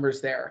updated numbers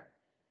there.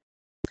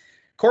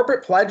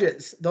 Corporate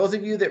pledges. Those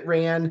of you that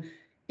ran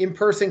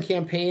in-person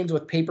campaigns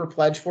with paper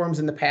pledge forms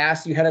in the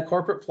past, you had a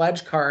corporate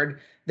pledge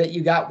card that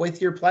you got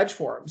with your pledge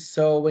forms.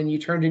 So when you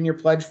turned in your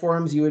pledge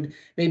forms, you would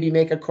maybe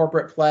make a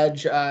corporate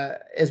pledge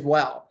as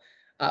well.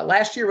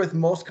 Last year, with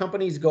most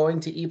companies going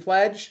to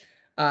ePledge,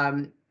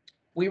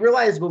 we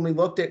realized when we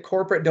looked at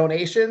corporate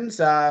donations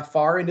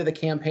far into the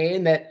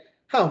campaign that,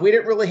 we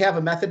didn't really have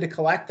a method to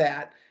collect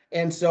that.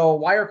 And so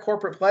why are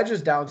corporate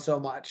pledges down so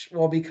much?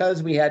 Well,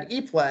 because we had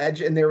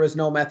ePledge and there was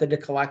no method to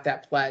collect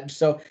that pledge.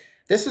 So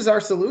this is our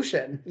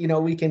solution.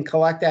 We can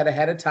collect that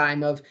ahead of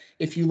time. Of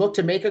if you look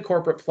to make a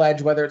corporate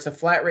pledge, whether it's a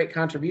flat rate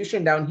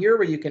contribution down here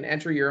where you can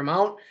enter your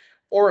amount,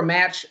 or a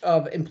match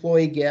of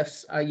employee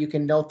gifts, you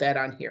can note that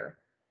on here.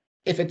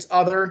 If it's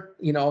other,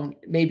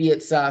 maybe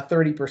it's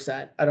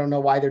 30%. I don't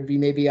know why there'd be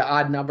maybe an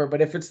odd number, but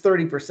if it's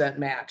 30%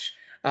 match,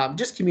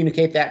 just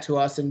communicate that to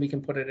us and we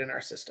can put it in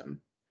our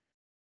system.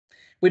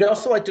 We'd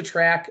also like to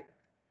track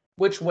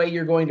which way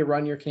you're going to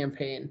run your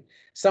campaign.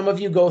 Some of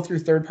you go through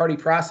third-party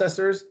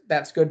processors.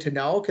 That's good to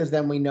know, because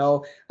then we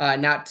know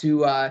not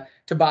to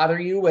bother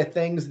you with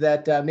things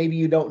that maybe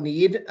you don't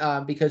need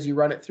because you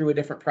run it through a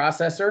different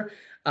processor.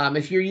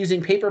 If you're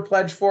using paper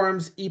pledge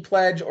forms,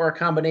 ePledge, or a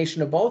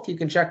combination of both, you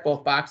can check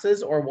both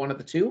boxes or one of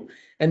the two,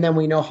 and then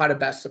we know how to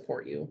best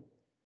support you.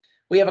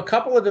 We have a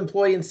couple of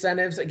employee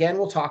incentives. Again,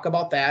 we'll talk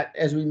about that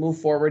as we move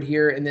forward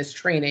here in this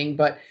training,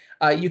 but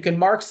you can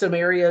mark some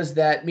areas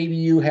that maybe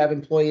you have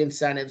employee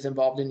incentives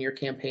involved in your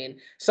campaign.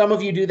 Some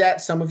of you do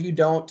that, some of you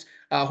don't.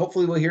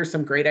 hopefully we'll hear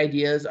some great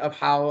ideas of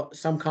how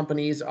some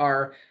companies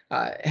are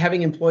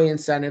having employee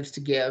incentives to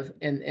give,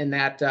 and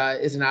that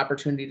is an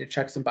opportunity to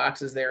check some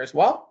boxes there as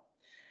well.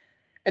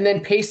 And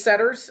then pace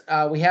setters,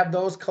 we have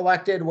those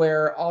collected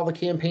where all the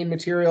campaign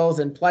materials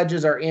and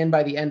pledges are in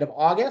by the end of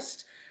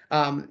August.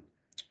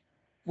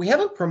 We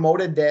haven't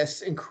promoted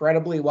this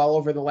incredibly well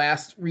over the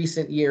last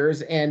recent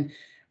years, and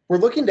we're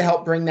looking to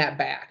help bring that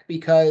back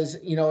because,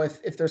 you know,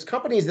 if there's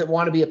companies that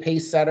want to be a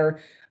pace setter,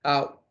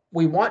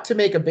 we want to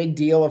make a big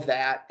deal of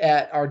that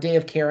at our Day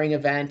of Caring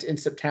event in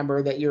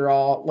September that you're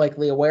all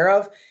likely aware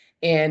of,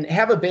 and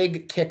have a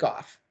big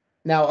kickoff.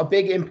 Now, a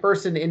big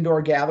in-person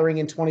indoor gathering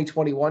in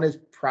 2021 is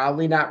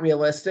probably not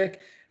realistic,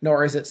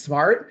 nor is it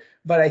smart,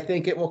 but I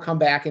think it will come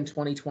back in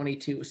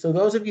 2022. So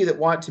those of you that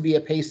want to be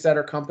a pace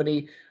setter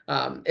company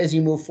as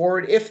you move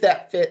forward, if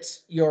that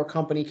fits your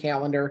company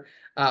calendar,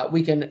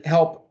 we can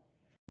help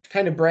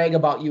kind of brag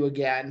about you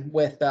again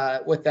with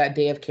that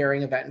Day of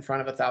Caring event in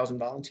front of 1,000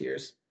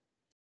 volunteers.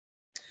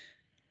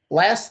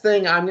 Last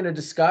thing I'm going to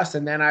discuss,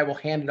 and then I will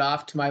hand it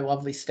off to my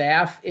lovely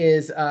staff,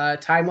 is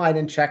timeline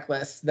and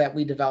checklists that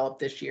we developed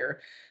this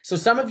year. So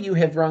some of you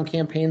have run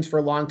campaigns for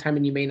a long time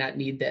and you may not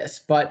need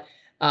this, but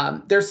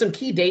there's some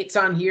key dates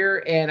on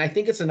here, and I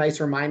think it's a nice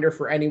reminder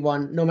for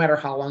anyone, no matter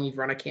how long you've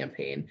run a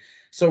campaign.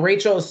 So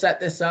Rachel has set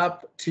this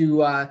up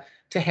to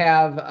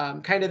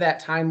have kind of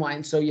that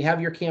timeline. So you have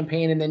your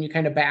campaign and then you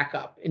kind of back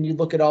up and you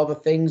look at all the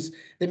things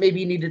that maybe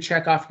you need to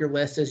check off your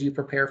list as you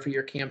prepare for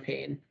your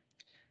campaign.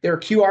 There are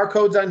QR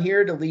codes on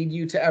here to lead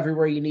you to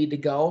everywhere you need to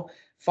go.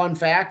 Fun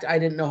fact, I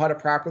didn't know how to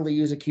properly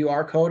use a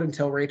QR code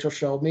until Rachel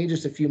showed me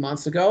just a few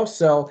months ago.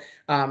 So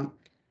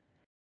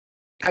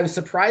I was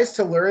surprised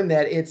to learn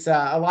that it's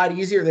a lot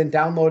easier than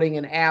downloading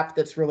an app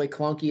that's really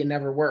clunky and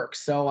never works.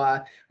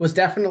 So was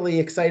definitely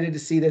excited to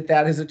see that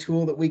that is a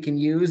tool that we can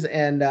use.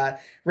 And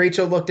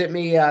Rachel looked at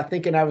me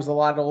thinking I was a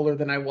lot older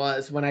than I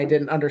was when I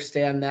didn't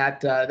understand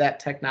that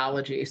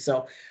technology.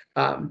 So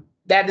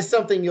that is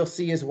something you'll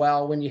see as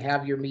well when you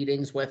have your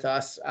meetings with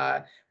us,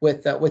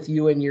 with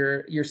you and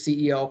your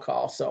CEO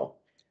call. So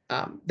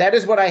that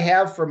is what I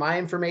have for my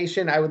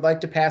information. I would like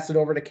to pass it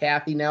over to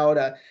Kathy now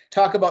to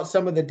talk about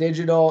some of the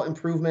digital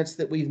improvements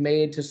that we've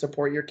made to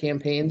support your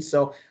campaigns.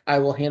 So I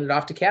will hand it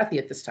off to Kathy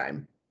at this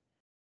time.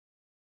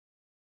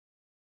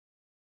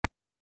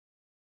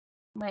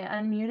 Am I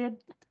unmuted?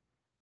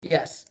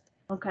 Yes.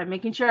 Okay,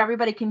 making sure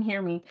everybody can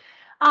hear me.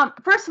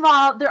 First of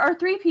all, there are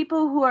 3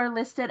 people who are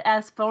listed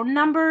as phone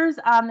numbers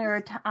on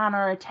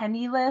our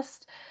attendee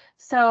list.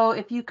 So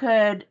if you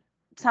could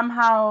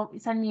somehow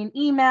send me an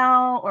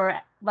email or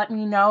let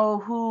me know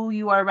who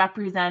you are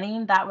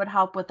representing, that would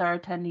help with our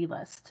attendee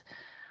list.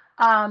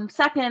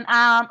 Second,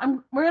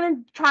 we're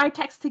going to try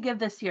text to give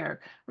this year.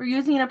 We're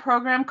using a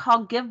program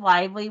called Give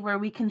Lively where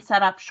we can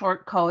set up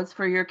short codes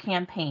for your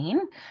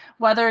campaign,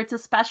 whether it's a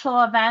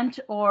special event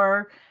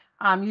or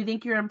you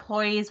think your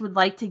employees would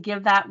like to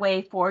give that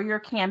way for your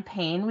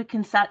campaign. We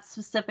can set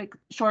specific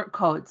short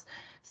codes.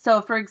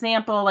 So for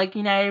example, like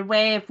United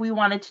Way, if we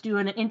wanted to do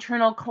an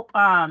internal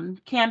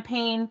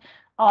campaign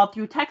all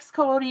through text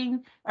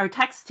coding or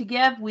text to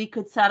give, we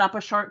could set up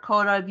a short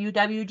code of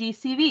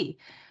UWGCV.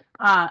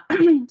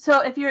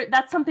 So if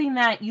that's something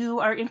that you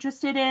are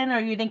interested in, or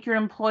you think your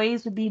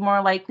employees would be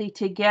more likely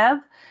to give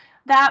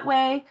that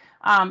way,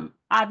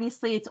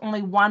 obviously it's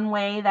only one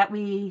way that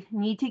we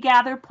need to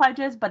gather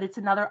pledges, but it's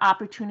another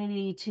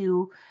opportunity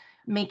to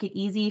make it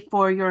easy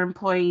for your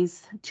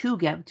employees to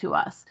give to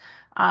us.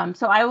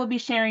 So I will be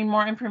sharing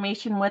more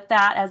information with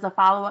that as a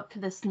follow-up to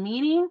this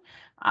meeting.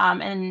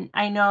 And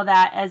I know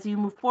that as you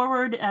move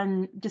forward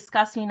and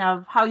discussing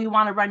of how you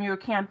want to run your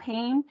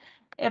campaign,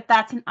 if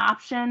that's an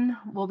option,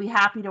 we'll be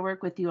happy to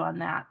work with you on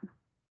that.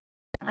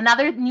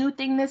 Another new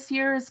thing this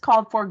year is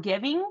called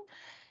Forgiving.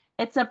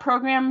 It's a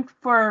program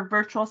for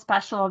virtual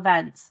special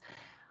events.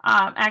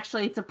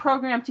 Actually, it's a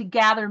program to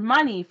gather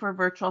money for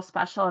virtual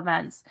special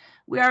events.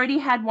 We already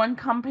had one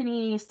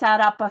company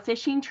set up a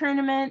fishing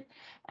tournament,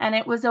 and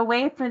it was a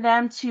way for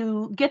them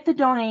to get the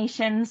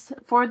donations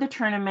for the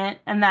tournament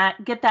and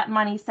get that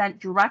money sent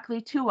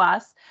directly to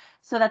us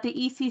so that the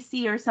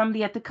ECC or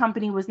somebody at the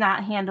company was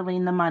not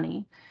handling the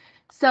money.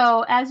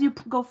 So as you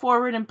go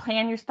forward and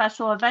plan your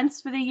special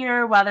events for the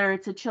year, whether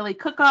it's a chili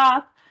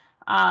cook-off,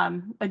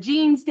 a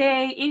jeans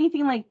day,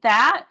 anything like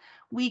that,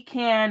 we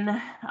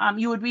can,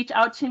 you would reach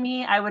out to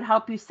me. I would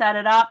help you set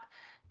it up,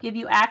 give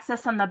you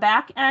access on the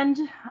back end.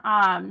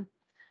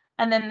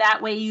 And then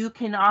that way you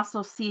can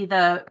also see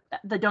the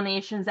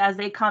donations as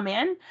they come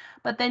in,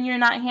 but then you're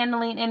not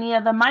handling any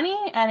of the money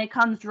and it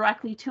comes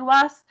directly to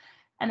us.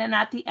 And then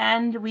at the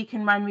end, we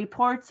can run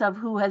reports of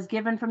who has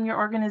given from your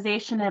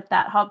organization if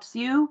that helps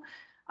you.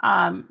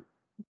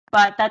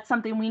 But that's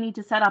something we need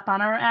to set up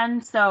on our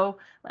end. So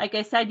like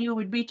I said, you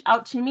would reach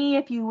out to me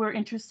if you were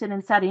interested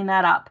in setting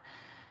that up.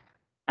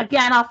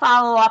 Again, I'll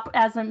follow up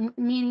as a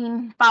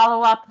meeting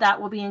follow-up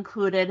that will be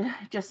included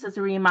just as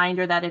a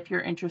reminder that if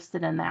you're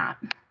interested in that.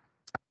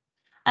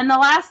 And the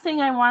last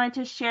thing I wanted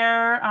to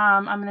share,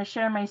 I'm going to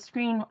share my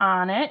screen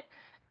on it,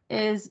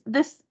 is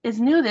this is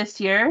new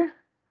this year.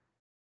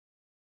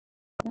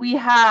 We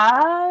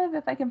have,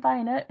 if I can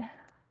find it.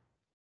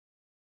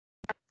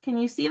 Can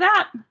you see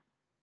that?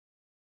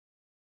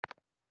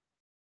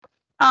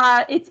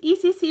 It's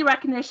ECC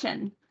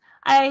recognition.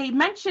 I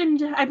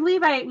mentioned, I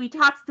believe we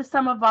talked to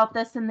some about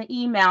this in the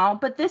email,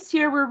 but this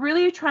year we're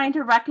really trying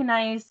to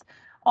recognize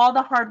all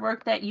the hard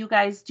work that you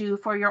guys do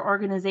for your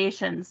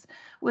organizations.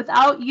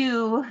 Without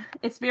you,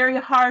 it's very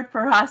hard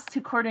for us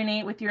to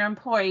coordinate with your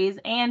employees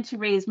and to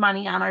raise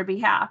money on our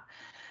behalf.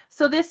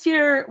 So this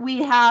year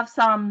we have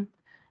some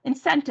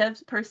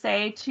incentives per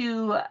se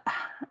to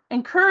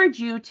encourage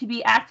you to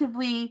be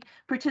actively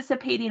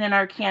participating in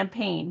our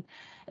campaign.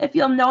 If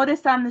you'll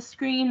notice on the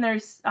screen,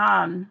 there's,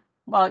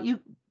 well,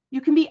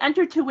 you can be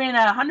entered to win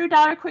a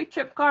 $100 Quick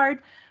Trip card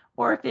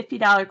or a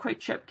 $50 Quick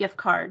Trip gift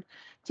card.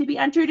 To be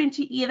entered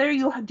into either,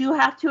 you do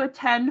have to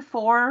attend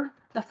for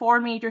the 4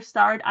 major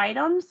starred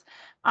items.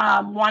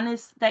 One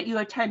is that you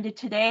attended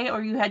today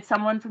or you had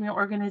someone from your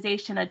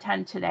organization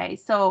attend today.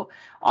 So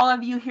all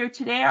of you here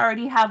today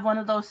already have one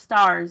of those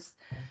stars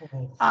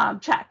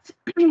checked.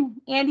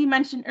 Andy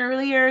mentioned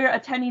earlier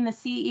attending the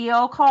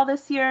CEO call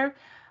this year.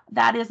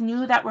 That is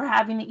new that we're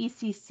having the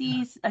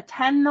ECCs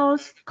attend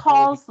those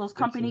calls, those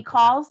company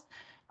calls.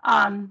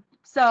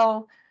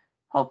 So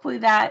hopefully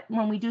that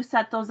when we do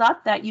set those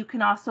up, that you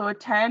can also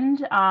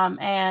attend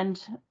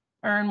and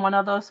earn one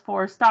of those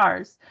 4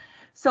 stars.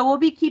 So we'll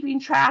be keeping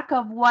track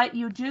of what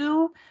you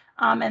do.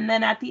 And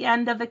then at the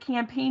end of the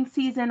campaign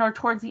season or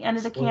towards the end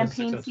of the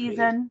campaign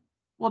season,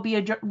 we'll do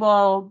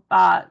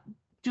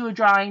a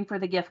drawing for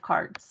the gift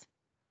cards.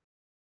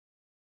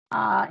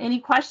 Any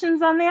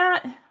questions on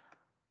that?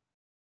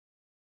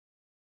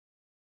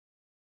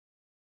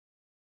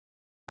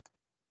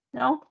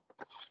 No?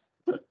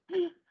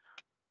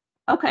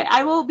 Okay,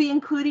 I will be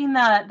including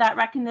that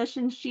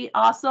recognition sheet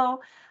also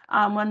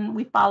when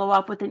we follow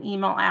up with an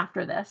email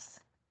after this.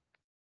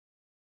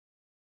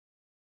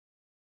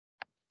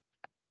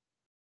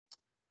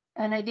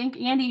 And I think,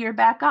 Andy, you're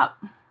back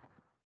up.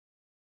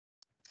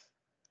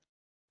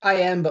 I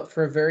am, but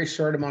for a very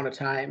short amount of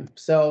time.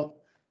 So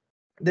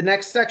the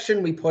next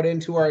section we put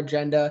into our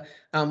agenda,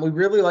 we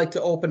really like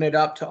to open it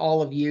up to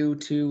all of you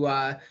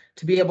to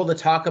be able to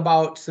talk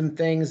about some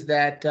things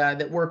that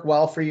that work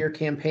well for your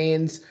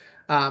campaigns.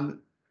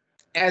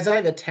 As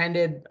I've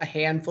attended a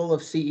handful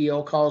of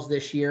CEO calls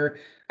this year,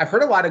 I've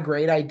heard a lot of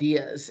great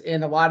ideas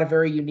and a lot of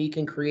very unique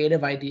and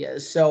creative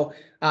ideas. So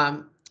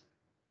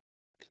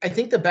I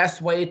think the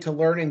best way to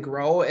learn and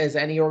grow as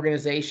any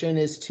organization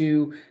is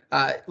to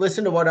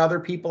listen to what other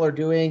people are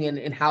doing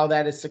and how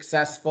that is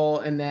successful,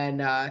 and then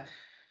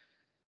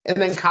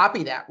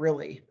copy that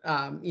really.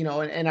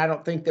 And I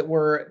don't think that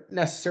we're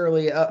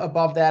necessarily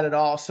above that at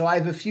all. So I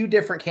have a few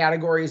different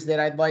categories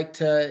that I'd like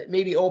to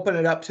maybe open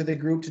it up to the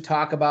group to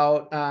talk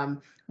about.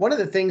 One of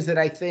the things that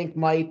I think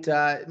might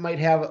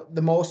have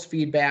the most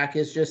feedback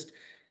is just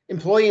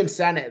employee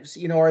incentives.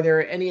 Are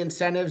there any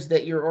incentives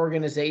that your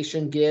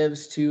organization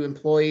gives to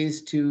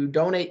employees to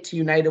donate to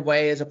United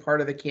Way as a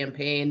part of the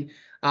campaign?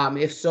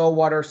 If so,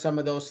 what are some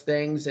of those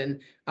things? And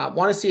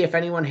want to see if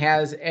anyone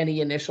has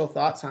any initial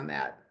thoughts on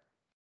that.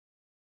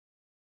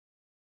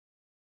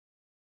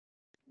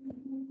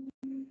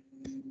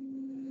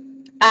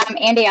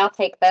 Andy, I'll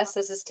take this.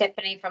 This is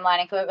Tiffany from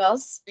Lining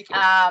Googles.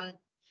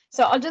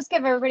 So I'll just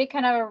give everybody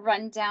kind of a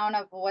rundown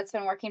of what's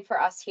been working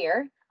for us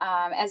here.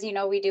 As you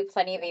know, we do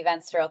plenty of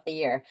events throughout the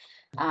year.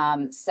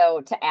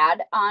 So to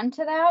add on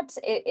to that,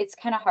 it's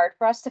kind of hard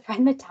for us to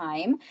find the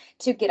time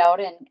to get out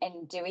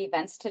and do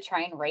events to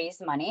try and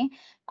raise money.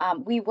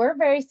 We were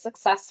very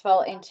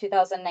successful in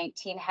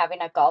 2019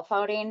 having a golf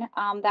outing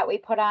that we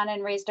put on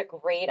and raised a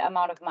great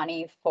amount of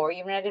money for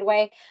United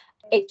Way.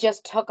 It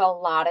just took a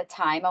lot of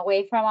time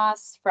away from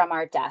us, from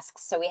our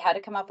desks. So we had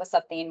to come up with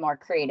something more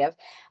creative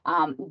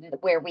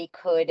where we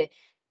could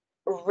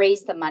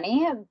raise the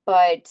money,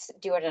 but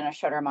do it in a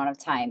shorter amount of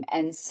time.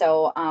 And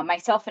so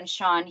myself and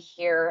Sean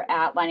here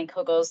at Lining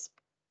Kogels,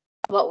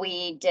 what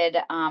we did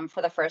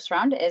for the first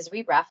round is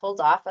we raffled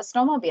off a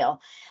snowmobile.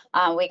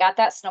 We got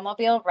that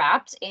snowmobile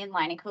wrapped in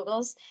Lining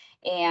Kogels,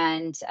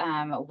 and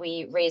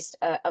we raised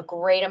a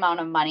great amount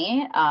of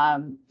money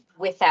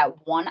with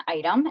that one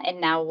item.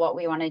 And now what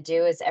we want to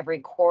do is every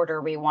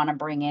quarter we want to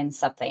bring in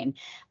something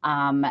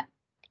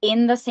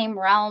in the same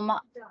realm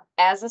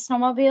as a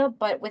snowmobile,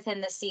 but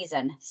within the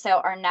season. So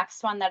our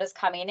next one that is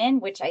coming in,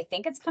 which I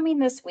think it's coming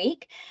this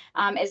week,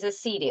 is a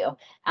Sea-Doo.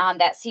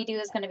 That Sea-Doo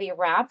is going to be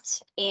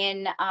wrapped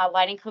in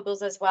Lining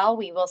Kugels as well.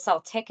 We will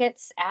sell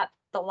tickets at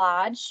the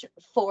lodge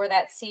for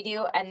that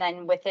Sea-Doo, and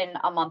then within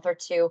a month or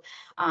two,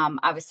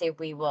 obviously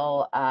we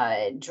will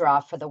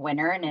draw for the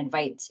winner and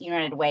invite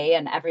United Way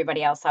and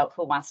everybody else out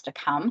who wants to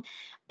come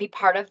be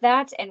part of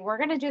that. And we're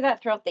going to do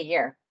that throughout the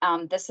year.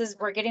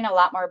 We're getting a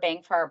lot more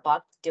bang for our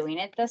buck doing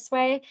it this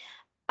way.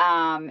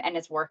 And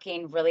it's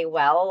working really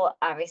well,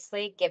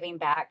 obviously giving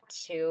back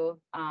to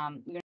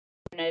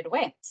United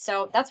Way.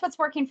 So that's what's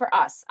working for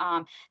us.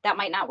 That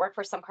might not work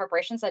for some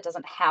corporations that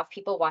doesn't have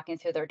people walking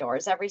through their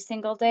doors every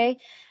single day.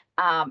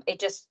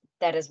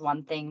 that is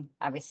one thing,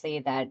 obviously,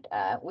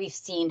 that we've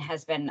seen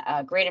has been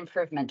a great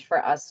improvement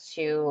for us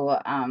to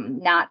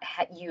not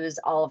use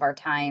all of our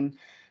time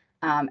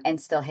and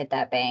still hit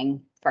that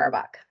bang for our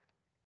buck.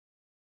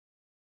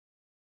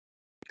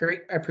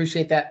 Great. I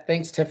appreciate that.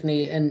 Thanks,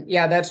 Tiffany. And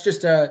yeah, that's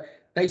just a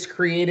nice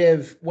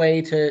creative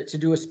way to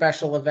do a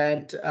special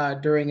event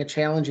during a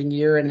challenging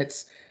year. And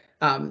it's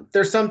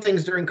there's some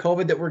things during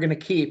COVID that we're going to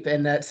keep,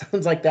 and that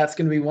sounds like that's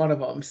going to be one of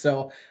them.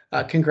 So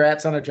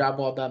congrats on a job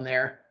well done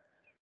there.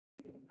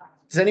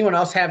 Does anyone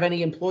else have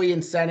any employee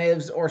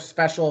incentives or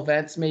special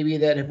events maybe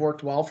that have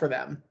worked well for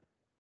them?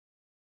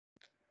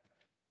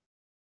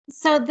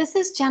 So this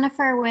is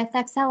Jennifer with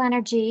Xcel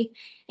Energy,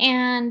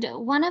 and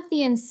one of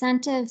the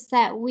incentives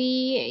that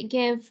we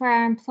give for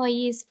our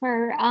employees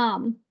for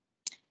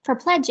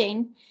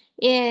pledging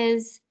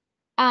is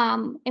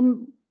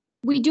and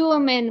we do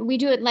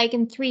it like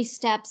in 3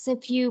 steps.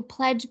 If you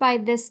pledge by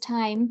this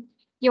time,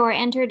 you're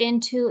entered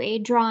into a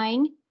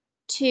drawing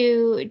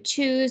to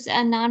choose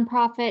a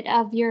nonprofit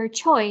of your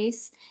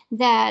choice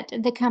that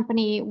the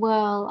company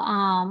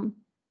will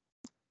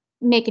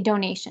make a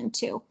donation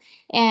to.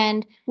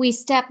 And we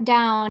step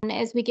down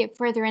as we get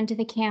further into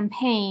the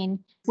campaign,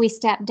 we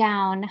step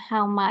down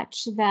how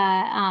much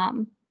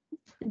the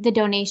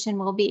donation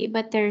will be.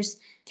 But there's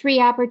 3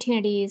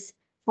 opportunities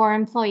for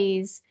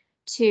employees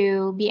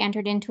to be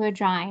entered into a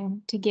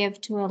drawing to give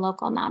to a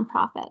local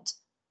nonprofit.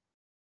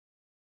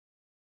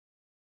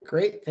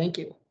 Great, thank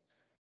you.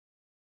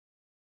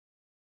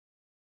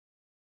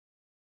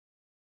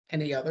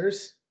 Any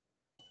others?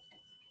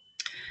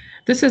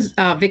 This is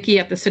Vicki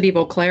at the City of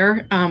Eau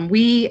Claire.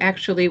 We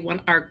actually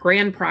won our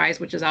grand prize,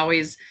 which is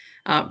always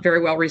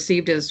very well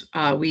received, is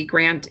we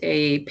grant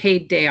a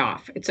paid day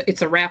off.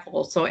 It's a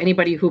raffle, so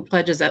anybody who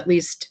pledges at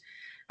least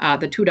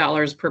the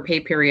 $2 per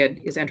pay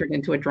period is entered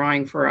into a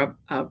drawing for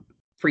a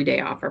free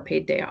day off or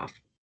paid day off.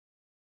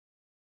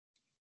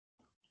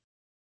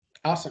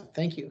 Awesome,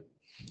 thank you.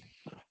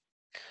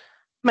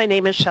 My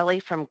name is Shelley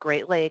from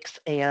Great Lakes,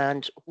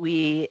 and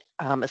we,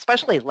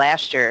 especially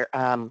last year,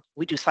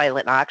 we do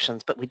silent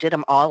auctions, but we did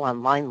them all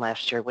online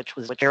last year, which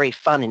was very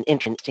fun and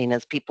interesting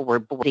as people were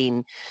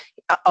bidding,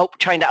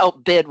 trying to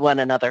outbid one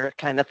another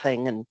kind of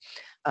thing.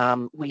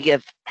 And we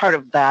give part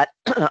of that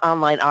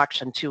online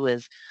auction too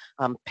is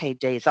paid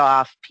days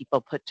off.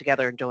 People put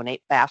together and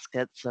donate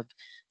baskets of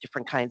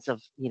different kinds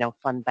of,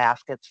 fun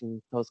baskets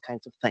and those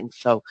kinds of things.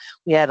 So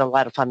we had a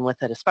lot of fun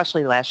with it,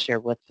 especially last year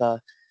with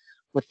the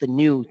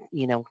new,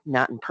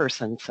 not in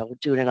person. So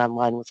doing it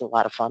online was a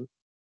lot of fun.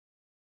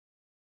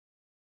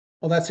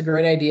 Well, that's a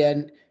great idea.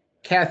 And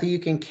Kathy, you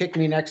can kick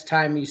me next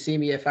time you see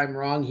me if I'm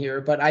wrong here,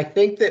 but I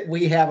think that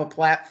we have a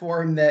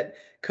platform that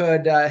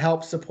could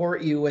help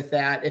support you with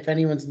that. If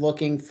anyone's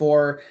looking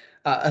for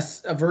a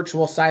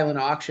virtual silent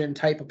auction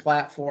type of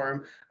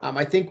platform,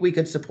 I think we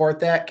could support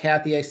that.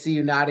 Kathy, I see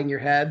you nodding your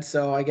head,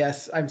 so I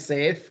guess I'm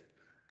safe.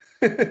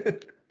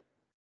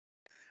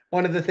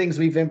 One of the things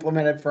we've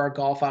implemented for our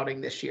golf outing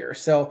this year.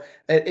 So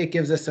it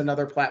gives us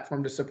another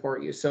platform to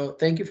support you. So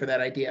thank you for that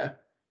idea.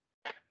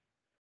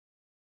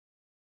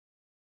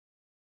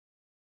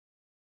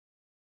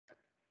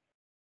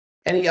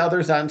 Any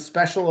others on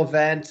special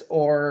event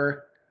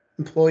or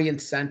employee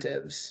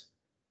incentives?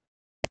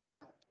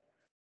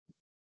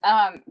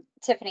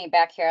 Tiffany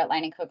back here at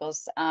Lining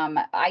Kugels.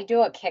 I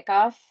do a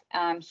kickoff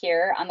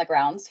here on the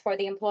grounds for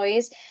the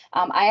employees.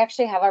 I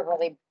actually have a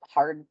really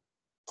hard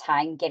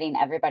time getting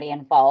everybody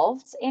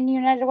involved in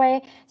United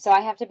Way. So I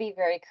have to be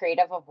very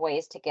creative of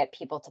ways to get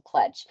people to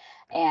pledge.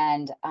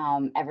 And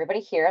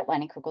everybody here at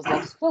Lining Kugels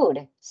loves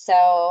food. So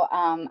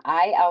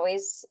I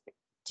always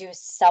do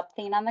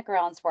something on the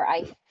grounds where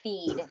I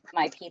feed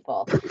my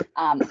people.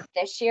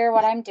 This year,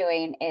 what I'm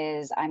doing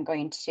is I'm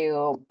going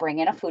to bring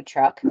in a food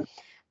truck.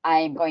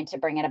 I'm going to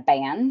bring in a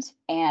band,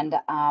 and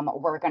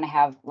we're going to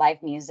have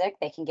live music.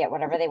 They can get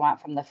whatever they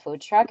want from the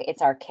food truck.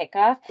 It's our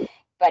kickoff.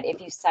 But if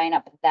you sign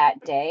up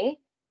that day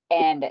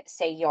and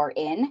say you're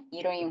in,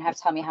 you don't even have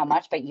to tell me how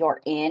much, but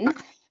you're in,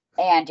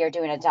 and you're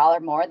doing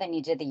 $1 more than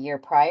you did the year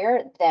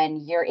prior, then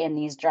you're in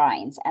these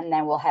drawings. And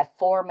then we'll have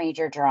 4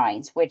 major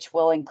drawings, which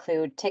will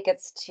include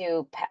tickets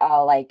to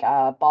like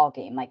a ball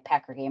game, like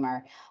Packer game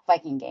or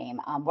Viking game,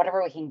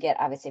 whatever we can get,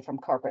 obviously, from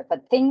corporate,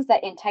 but things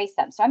that entice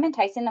them. So I'm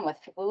enticing them with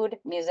food,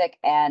 music,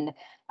 and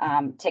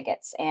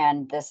tickets.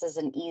 And this is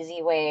an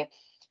easy way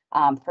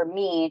for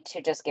me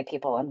to just get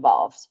people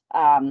involved.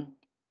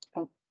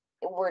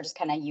 We're just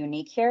kind of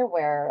unique here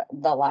where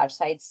the lodge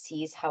side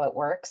sees how it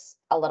works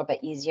a little bit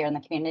easier in the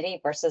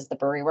community versus the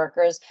brewery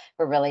workers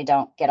who really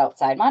don't get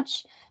outside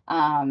much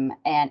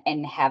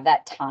and have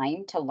that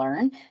time to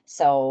learn.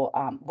 So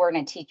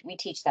we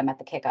teach them at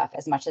the kickoff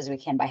as much as we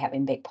can by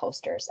having big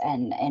posters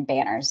and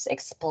banners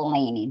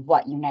explaining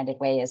what United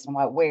Way is and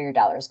where your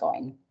dollar is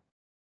going.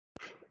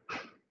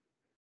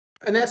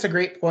 And that's a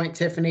great point,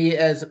 Tiffany.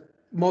 As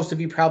most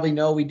of you probably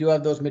know, we do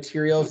have those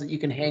materials that you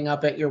can hang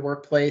up at your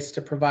workplace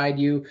to provide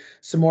you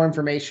some more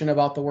information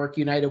about the work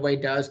United Way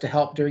does to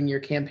help during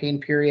your campaign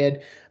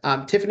period.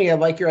 Tiffany, I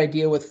like your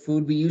idea with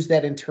food. We use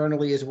that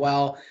internally as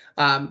well.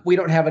 We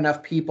don't have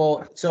enough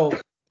people. So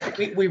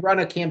we run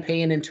a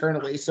campaign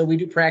internally, so we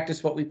do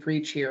practice what we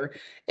preach here.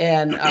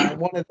 And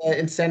one of the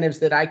incentives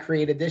that I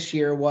created this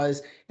year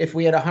was if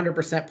we had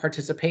 100%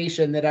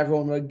 participation, that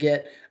everyone would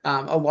get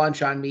a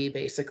lunch on me,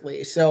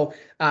 basically. So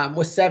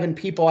with 7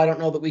 people, I don't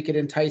know that we could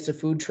entice a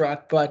food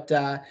truck, but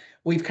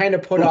we've kind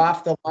of put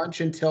off the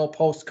lunch until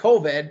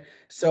post-COVID.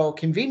 So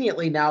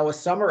conveniently now with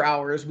summer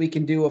hours, we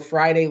can do a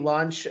Friday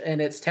lunch,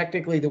 and it's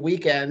technically the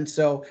weekend.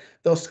 So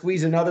they'll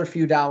squeeze another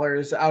few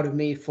dollars out of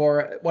me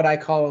for what I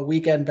call a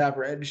weekend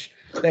beverage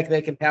that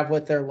they can have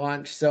with their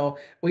lunch. So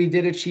we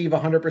did achieve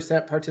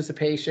 100%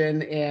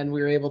 participation, and we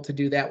were able to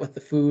do that with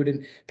the food,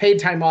 and paid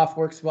time off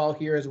works well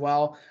here as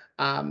well.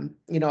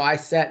 I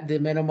set the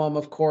minimum,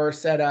 of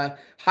course, at a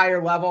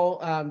higher level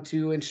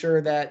to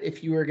ensure that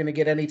if you were going to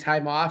get any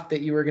time off,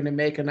 that you were going to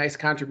make a nice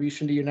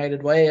contribution to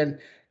United Way. And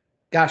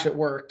gosh, it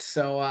worked.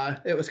 So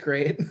it was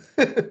great.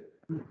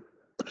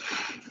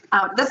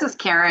 This is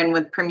Karen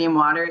with Premium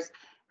Waters.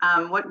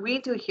 What we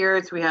do here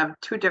is we have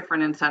 2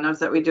 different incentives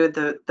that we do.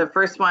 The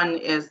first one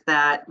is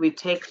that we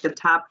take the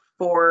top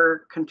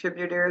 4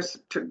 contributors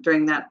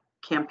during that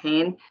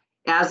campaign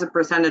as a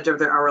percentage of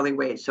their hourly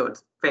wage. So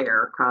it's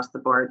fair across the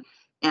board.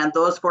 And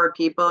those 4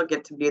 people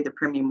get to be the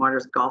Premium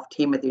Waters golf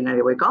team at the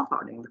United Way Golf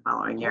Outing the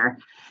following year,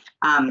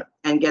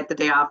 and get the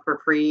day off for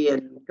free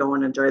and go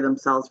and enjoy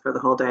themselves for the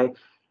whole day.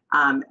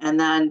 And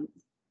then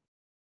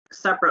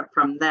separate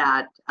from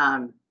that,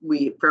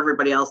 for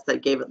everybody else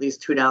that gave at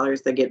least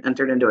 $2, they get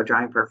entered into a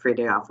drawing for a free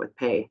day off with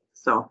pay.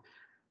 So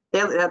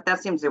that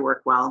seems to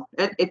work well.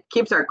 It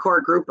keeps our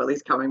core group at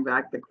least coming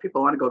back. The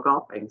people want to go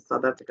golfing, so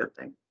that's a good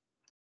thing.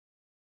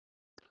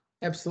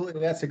 Absolutely.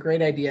 That's a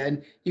great idea.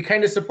 And you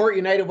kind of support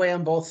United Way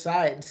on both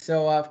sides.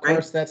 So of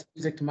course, that's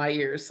music to my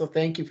ears. So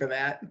thank you for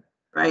that.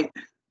 Right.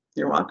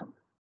 You're welcome.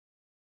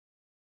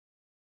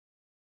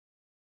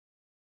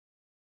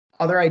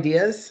 Other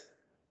ideas?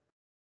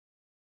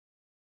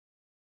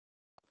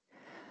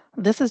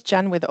 This is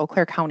Jen with Eau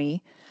Claire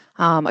County.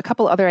 A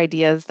couple other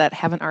ideas that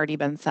haven't already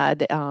been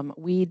said.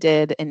 We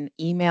did an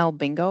email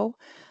bingo.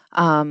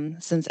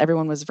 Since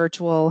everyone was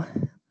virtual,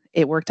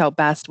 it worked out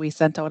best. We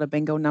sent out a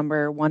bingo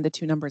number, 1 to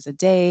 2 numbers a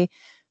day.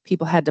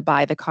 People had to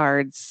buy the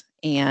cards,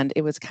 and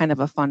it was kind of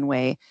a fun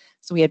way.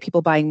 So we had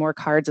people buying more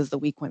cards as the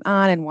week went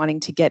on and wanting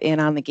to get in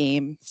on the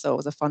game. So it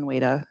was a fun way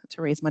to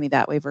raise money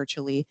that way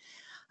virtually.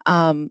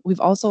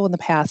 We've also in the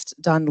past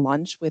done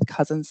lunch with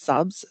cousin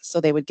subs. So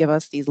they would give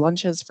us these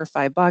lunches for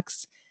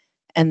 $5,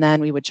 and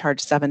then we would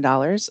charge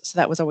 $7. So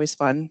that was always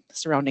fun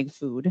surrounding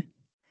food.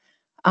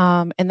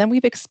 And then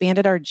we've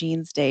expanded our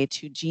jeans day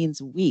to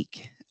jeans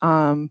week.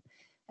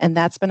 And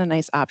that's been a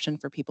nice option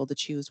for people to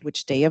choose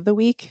which day of the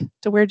week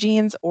to wear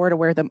jeans or to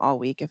wear them all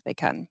week if they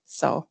can.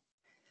 So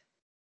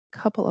a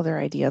couple other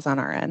ideas on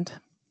our end.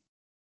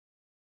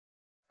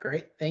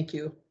 Great. Thank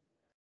you.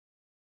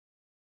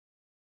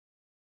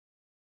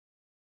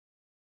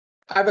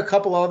 I have a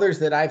couple others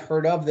that I've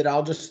heard of that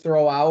I'll just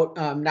throw out,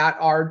 not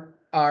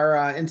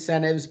our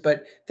incentives,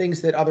 but things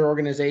that other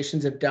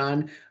organizations have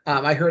done.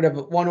 I heard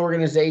of one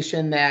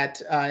organization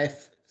that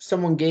if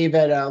someone gave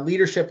at a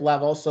leadership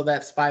level, so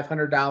that's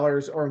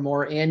 $500 or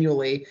more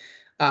annually,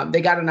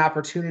 they got an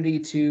opportunity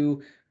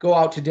to go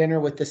out to dinner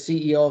with the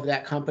CEO of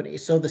that company.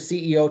 So the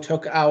CEO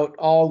took out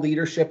all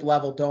leadership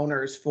level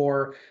donors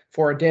for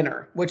a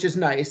dinner, which is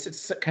nice.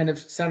 It's kind of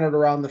centered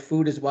around the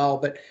food as well.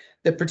 But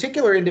the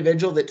particular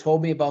individual that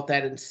told me about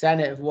that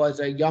incentive was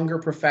a younger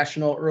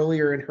professional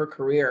earlier in her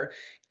career.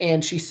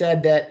 And she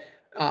said that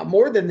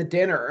more than the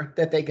dinner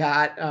that they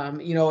got,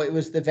 it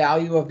was the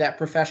value of that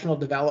professional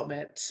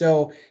development.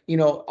 So,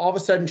 all of a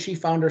sudden she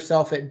found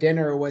herself at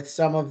dinner with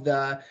some of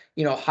the,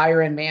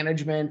 higher end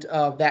management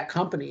of that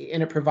company.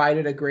 And it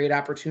provided a great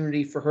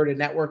opportunity for her to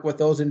network with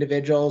those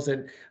individuals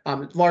and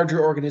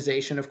larger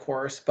organization, of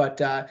course, but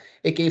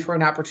it gave her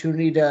an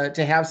opportunity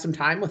to have some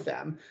time with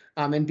them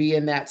and be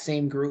in that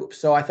same group.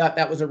 So I thought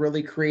that was a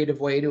really creative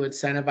way to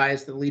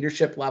incentivize the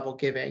leadership level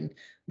giving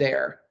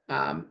there.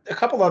 A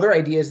couple other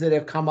ideas that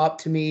have come up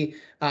to me,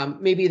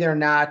 maybe they're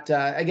not,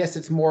 I guess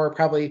it's more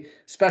probably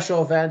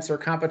special events or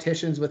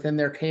competitions within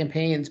their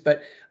campaigns,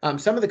 but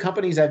some of the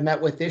companies I've met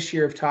with this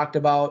year have talked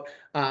about,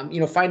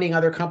 finding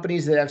other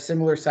companies that have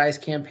similar size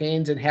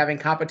campaigns and having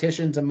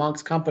competitions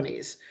amongst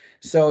companies.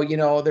 So,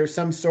 there's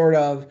some sort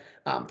of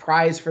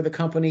prize for the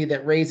company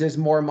that raises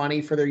more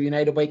money for their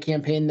United Way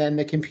campaign than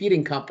the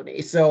competing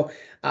company. So,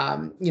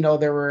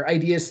 there were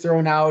ideas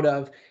thrown out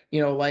of,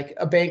 like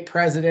a bank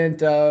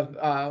president of,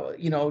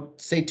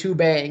 say 2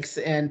 banks,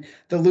 and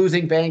the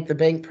losing bank, the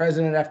bank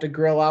president have to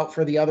grill out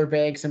for the other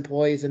bank's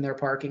employees in their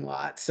parking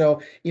lot.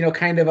 So,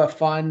 kind of a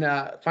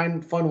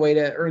fun way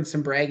to earn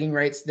some bragging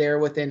rights there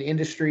within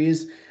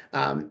industries.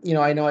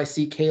 I know I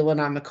see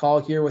Kaylin on the call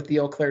here with the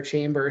Eau Claire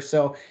Chamber.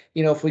 So,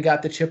 if we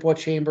got the Chippewa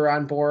Chamber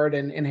on board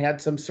and had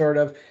some sort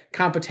of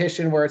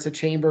competition where it's a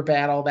chamber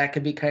battle, that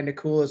could be kind of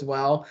cool as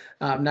well.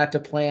 Not to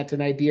plant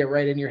an idea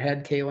right in your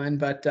head, Kaylin,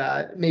 but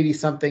maybe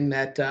something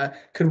that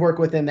could work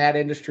within that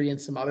industry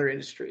and some other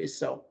industries.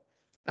 So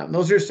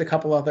those are just a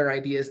couple other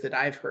ideas that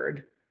I've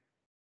heard.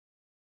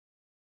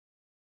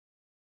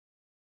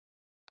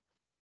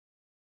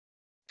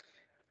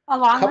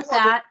 Along with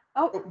that,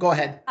 Go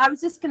ahead. I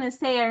was just going to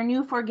say our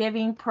new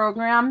Forgiving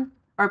program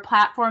or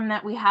platform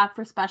that we have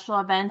for special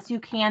events, you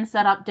can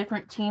set up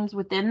different teams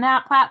within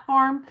that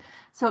platform.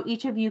 So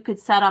each of you could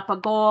set up a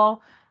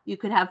goal. You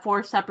could have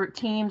 4 separate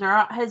teams or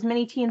as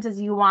many teams as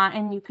you want,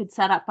 and you could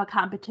set up a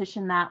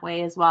competition that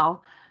way as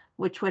well,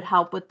 which would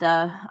help with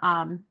the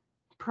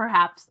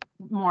perhaps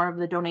more of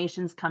the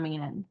donations coming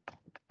in.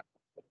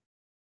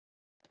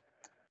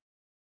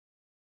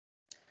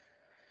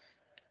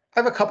 I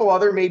have a couple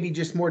other maybe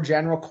just more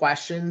general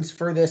questions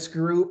for this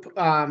group,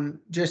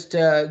 just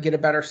to get a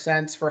better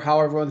sense for how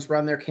everyone's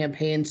run their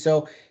campaign.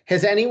 So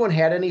has anyone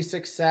had any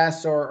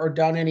success or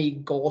done any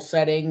goal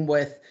setting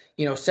with,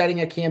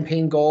 setting a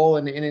campaign goal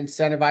and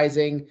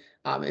incentivizing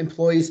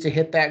employees to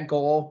hit that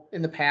goal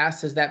in the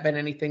past? Has that been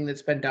anything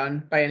that's been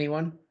done by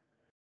anyone?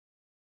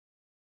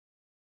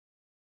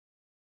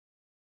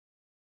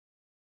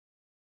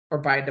 Or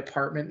by a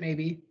department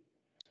maybe?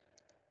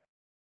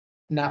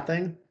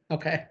 Nothing?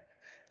 Okay.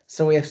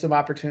 So we have some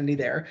opportunity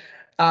there.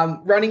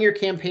 Running your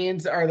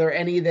campaigns, are there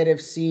any that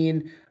have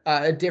seen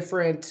a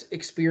different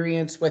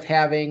experience with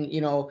having,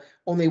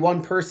 only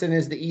one person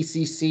as the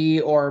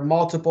ECC or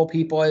multiple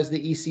people as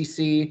the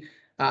ECC,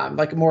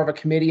 like more of a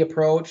committee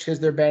approach? Has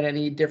there been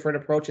any different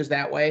approaches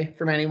that way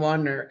from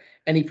anyone, or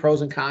any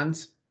pros and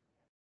cons?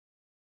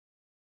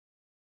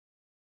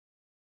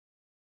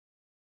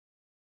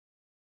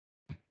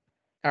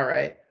 All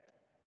right.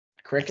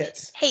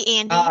 Crickets. Hey,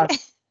 Andy.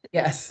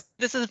 Yes.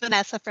 This is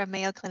Vanessa from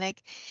Mayo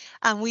Clinic.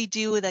 We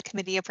do the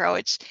committee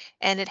approach,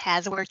 and it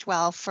has worked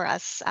well for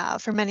us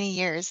for many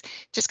years,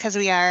 just because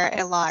we are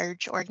a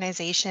large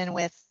organization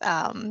with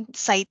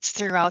sites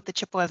throughout the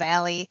Chippewa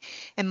Valley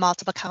and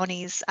multiple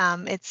counties.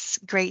 It's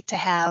great to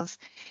have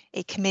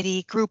a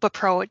committee group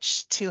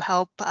approach to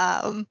help,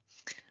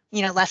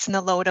 lessen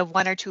the load of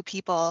 1 or 2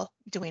 people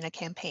doing a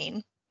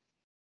campaign.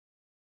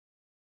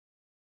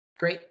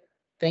 Great.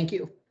 Thank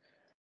you.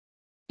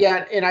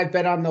 Yeah, and I've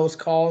been on those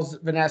calls,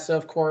 Vanessa,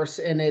 of course,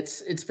 and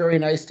it's very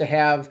nice to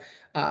have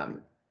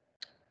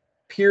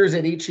peers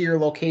at each of your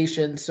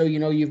locations. So,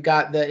 you've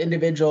got the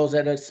individuals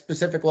at a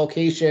specific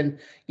location,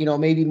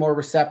 maybe more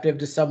receptive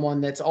to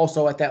someone that's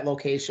also at that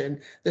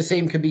location. The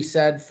same could be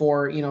said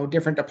for,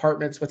 different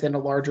departments within a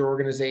larger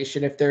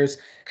organization. If there's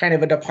kind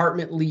of a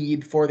department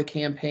lead for the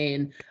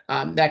campaign,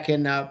 that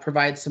can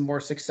provide some more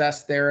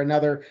success there.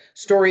 Another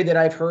story that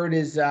I've heard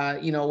is,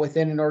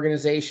 within an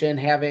organization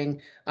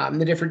having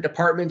the different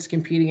departments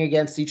competing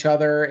against each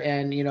other,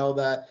 and,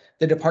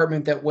 the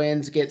department that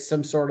wins gets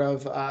some sort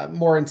of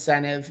more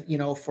incentive,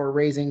 for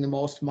raising the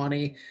most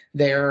money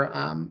there,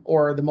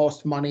 or the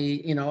most money,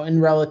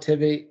 in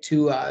relativity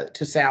to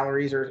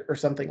salaries or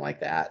something like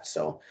that.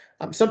 So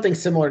something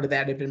similar to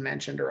that had been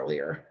mentioned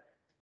earlier.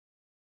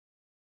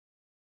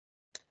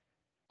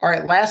 All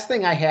right, last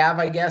thing I have,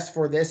 I guess,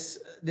 for this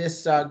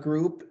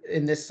group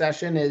in this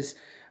session is,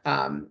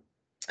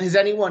 has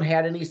anyone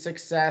had any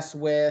success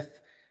with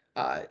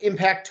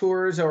impact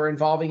tours or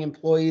involving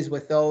employees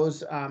with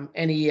those?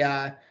 Any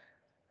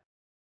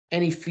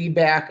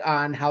feedback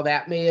on how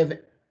that may have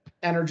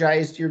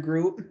energized your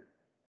group?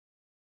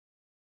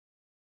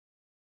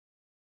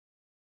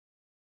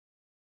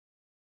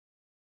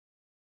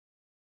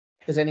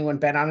 Has anyone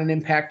been on an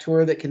impact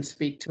tour that can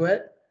speak to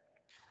it?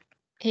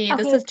 Hey,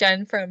 this is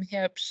Jen from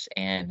HIPSH,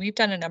 and we've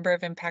done a number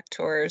of impact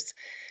tours.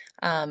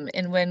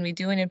 And when we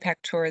do an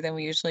impact tour, then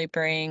we usually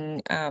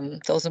bring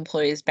those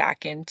employees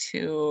back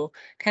into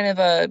kind of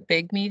a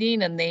big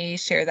meeting, and they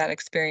share that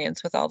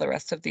experience with all the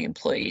rest of the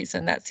employees,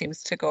 and that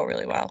seems to go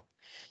really well.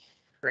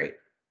 Great.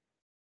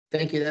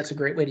 Thank you. That's a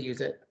great way to use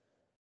it.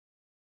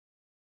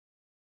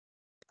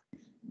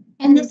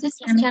 And this is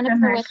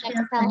Jennifer with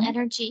Excel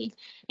Energy.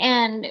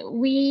 And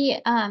we,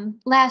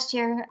 last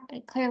year,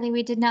 clearly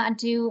we did not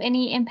do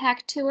any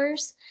impact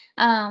tours,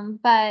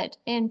 but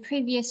in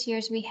previous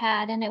years we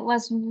had, and it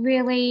was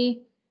really,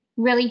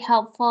 really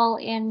helpful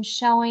in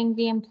showing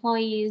the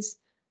employees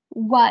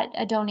what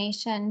a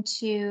donation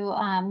to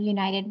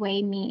United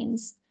Way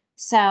means.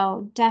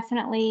 So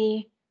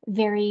definitely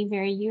very,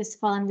 very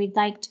useful, and we'd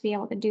like to be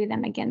able to do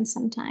them again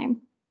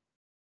sometime.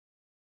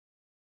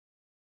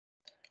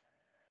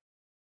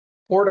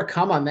 More to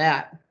come on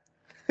that.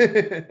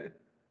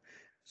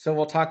 So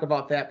we'll talk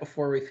about that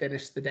before we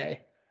finish the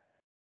day.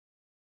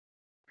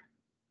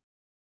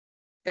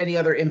 Any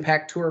other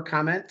impact tour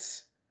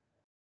comments?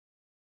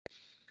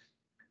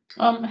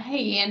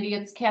 Hey, Andy,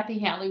 it's Kathy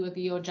Hatley with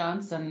E.O.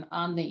 Johnson.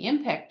 On the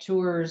impact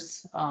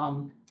tours,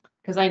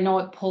 because I know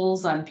it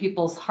pulls on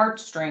people's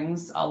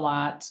heartstrings a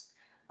lot,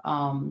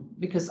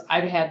 because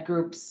I've had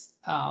groups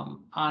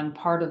on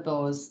part of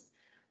those.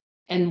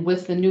 And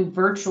with the new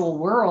virtual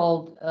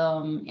world,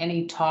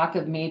 any talk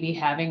of maybe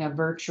having a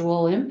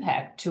virtual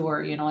impact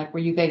tour, like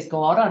where you guys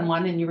go out on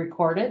one and you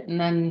record it,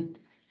 and then,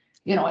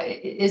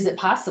 is it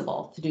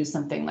possible to do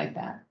something like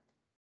that?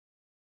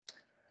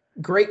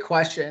 Great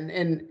question.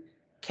 And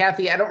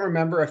Kathy, I don't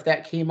remember if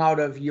that came out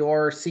of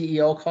your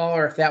CEO call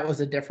or if that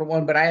was a different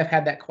one, but I have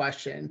had that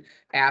question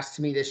asked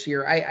to me this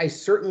year. I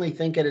certainly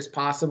think it is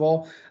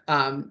possible.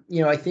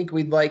 I think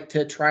we'd like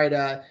to try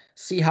to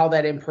see how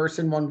that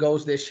in-person one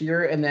goes this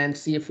year and then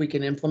see if we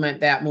can implement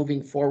that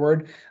moving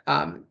forward.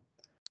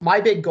 My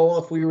big goal,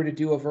 if we were to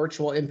do a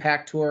virtual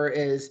impact tour,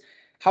 is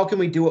how can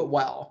we do it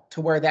well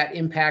to where that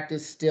impact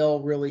is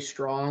still really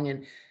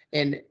strong.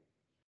 And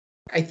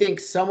I think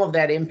some of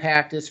that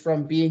impact is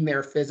from being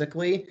there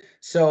physically.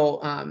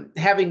 So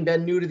having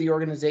been new to the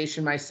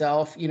organization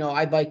myself,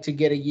 I'd like to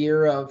get a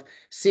year of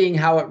seeing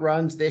how it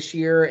runs this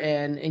year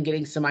and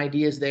getting some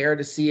ideas there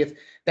to see if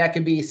that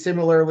can be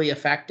similarly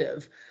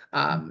effective.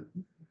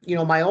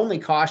 My only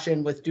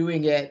caution with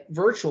doing it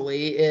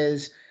virtually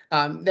is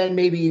then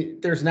maybe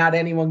there's not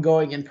anyone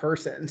going in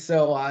person.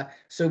 So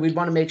we'd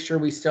want to make sure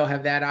we still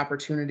have that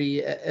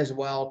opportunity as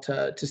well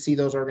to see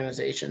those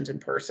organizations in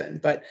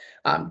person. But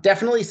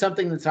definitely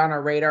something that's on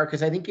our radar,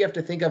 because I think you have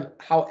to think of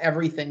how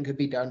everything could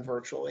be done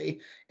virtually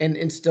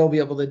and still be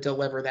able to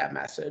deliver that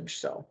message.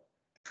 So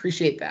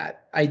appreciate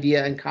that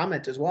idea and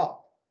comment as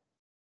well.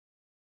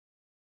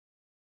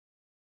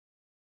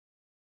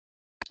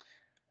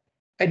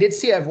 I did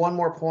see I have one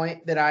more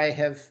point that I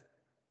have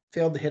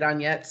failed to hit on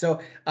yet. So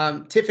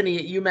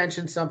Tiffany, you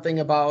mentioned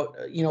something about,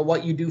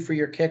 what you do for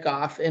your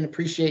kickoff, and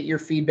appreciate your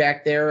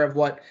feedback there of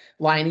what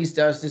Liney's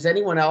does. Does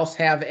anyone else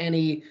have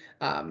any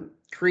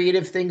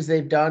creative things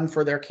they've done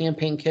for their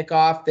campaign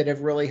kickoff that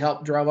have really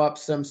helped drum up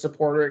some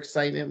supporter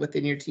excitement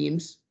within your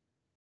teams?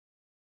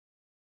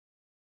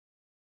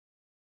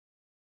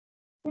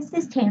 This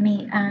is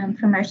Tammy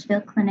from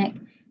Marshfield Clinic,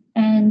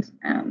 and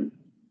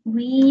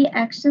we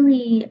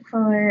actually,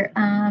 for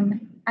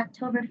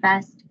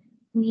Oktoberfest,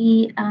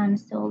 we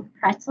sold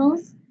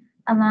pretzels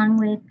along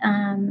with,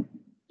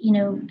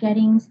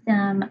 getting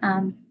some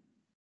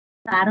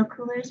bottle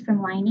coolers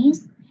from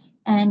Liney's,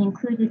 and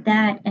included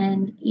that,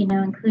 and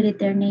included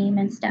their name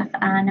and stuff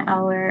on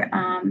our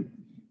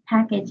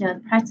package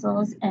of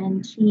pretzels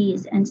and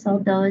cheese, and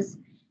sold those.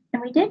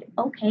 And we did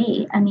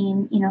okay. I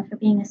mean, for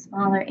being a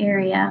smaller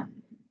area,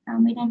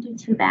 we didn't do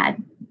too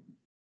bad.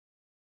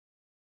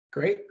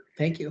 Great,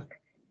 thank you.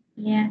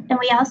 Yeah, and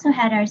we also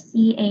had our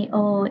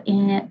CAO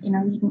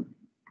in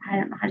I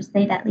don't know how to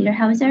say that,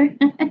 Lederhauser,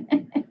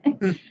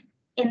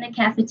 in the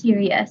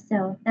cafeteria.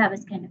 So that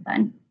was kind of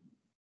fun.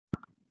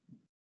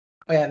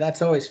 Oh yeah,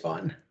 that's always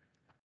fun.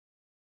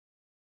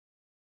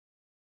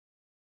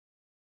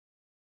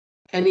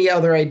 Any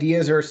other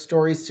ideas or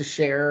stories to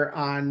share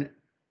on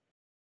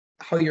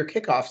how your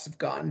kickoffs have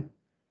gone?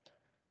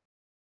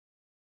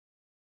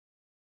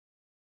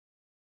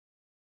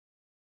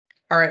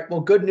 All right, well,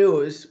 good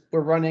news.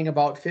 We're running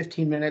about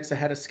 15 minutes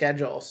ahead of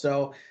schedule.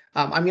 So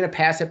I'm going to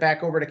pass it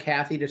back over to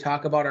Kathy to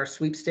talk about our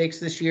sweepstakes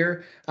this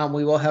year.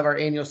 We will have our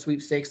annual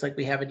sweepstakes like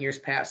we have in years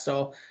past.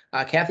 So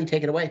Kathy,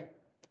 take it away.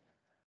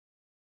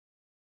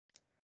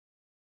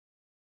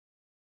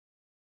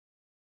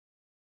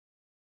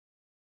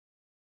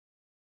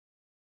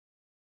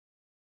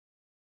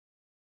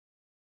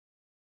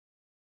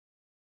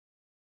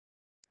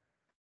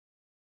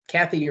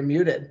 Kathy, you're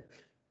muted.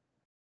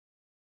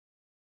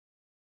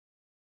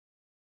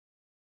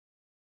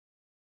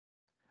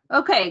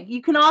 Okay,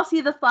 you can all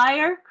see the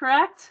flyer,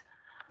 correct?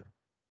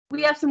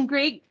 We have some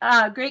great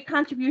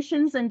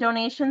contributions and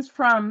donations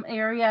from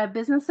area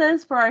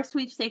businesses for our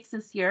sweepstakes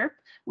this year.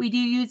 We do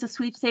use the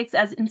sweepstakes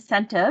as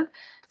incentive.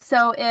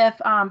 So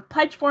if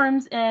pledge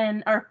forms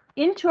are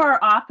into our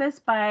office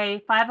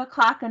by 5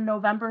 o'clock on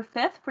November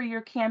 5th for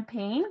your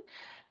campaign,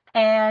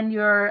 and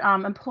your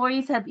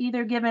employees have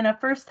either given a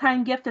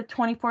first-time gift of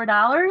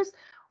 $24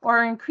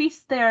 or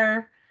increased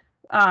their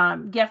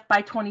gift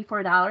by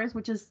 $24,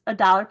 which is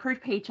 $1 per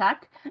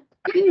paycheck,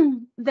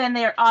 then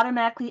they are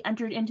automatically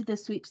entered into the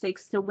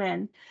sweepstakes to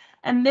win.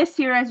 And this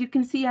year, as you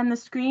can see on the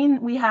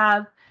screen, we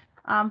have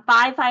 5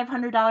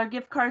 $500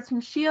 gift cards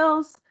from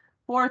Shields,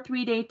 4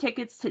 3-day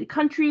tickets to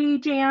Country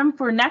Jam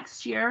for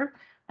next year,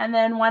 and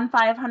then 1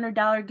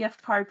 $500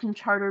 gift card from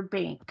Charter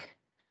Bank.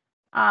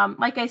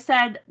 Like I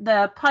said,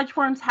 the pledge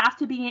forms have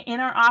to be in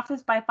our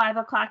office by 5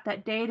 o'clock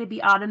that day to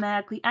be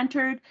automatically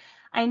entered.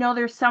 I know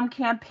there's some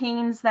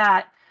campaigns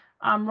that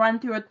run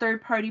through a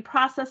third-party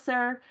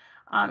processor.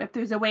 If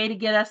there's a way to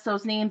get us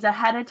those names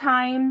ahead of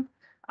time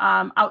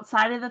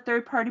outside of the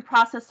third-party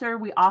processor,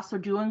 we also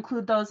do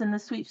include those in the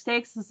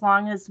sweepstakes as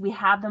long as we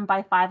have them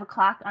by 5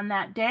 o'clock on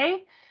that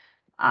day.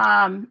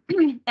 And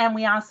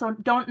we also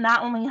don't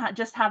not only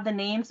just have the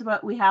names,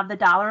 but we have the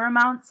dollar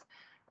amounts,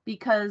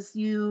 because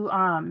you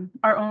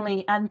are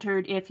only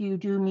entered if you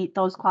do meet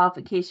those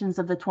qualifications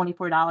of the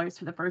 $24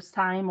 for the first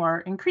time or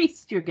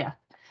increase your gift.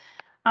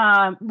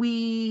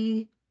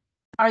 We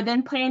are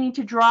then planning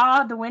to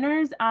draw the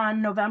winners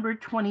on November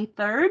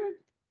 23rd.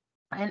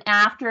 And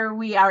after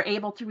we are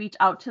able to reach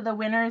out to the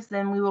winners,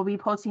 then we will be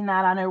posting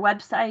that on our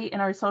website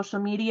and our social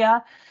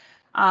media.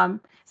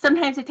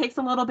 Sometimes it takes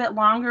a little bit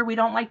longer. We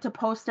don't like to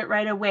post it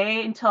right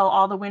away until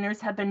all the winners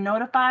have been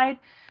notified.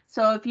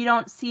 So if you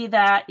don't see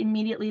that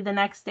immediately the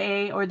next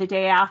day or the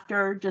day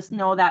after, just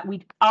know that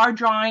we are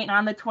drawing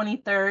on the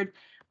 23rd.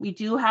 We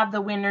do have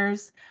the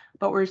winners,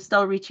 but we're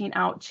still reaching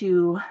out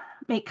to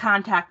make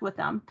contact with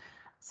them.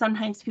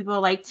 Sometimes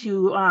people like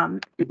to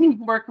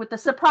work with the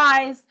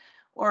surprise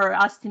or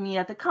us to meet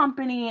at the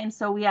company. And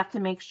so we have to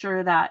make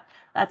sure that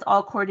that's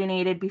all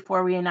coordinated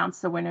before we announce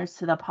the winners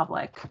to the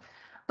public.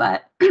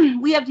 But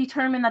we have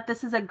determined that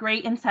this is a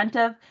great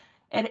incentive.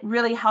 It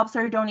really helps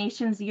our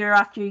donations year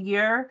after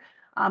year.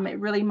 It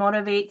really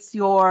motivates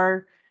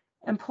your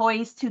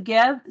employees to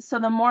give. So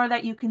the more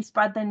that you can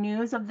spread the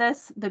news of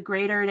this, the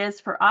greater it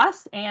is for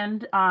us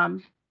and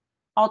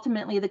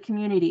ultimately the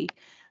community.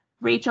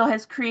 Rachel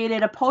has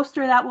created a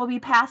poster that we'll be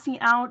passing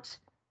out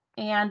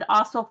and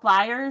also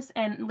flyers.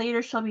 And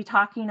later she'll be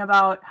talking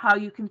about how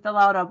you can fill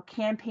out a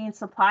campaign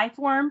supply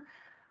form.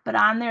 But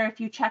on there, if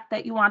you check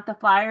that you want the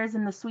flyers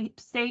and the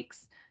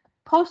sweepstakes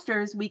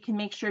posters, we can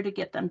make sure to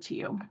get them to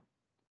you.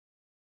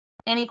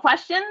 Any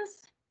questions?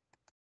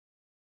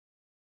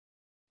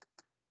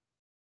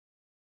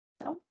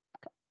 No?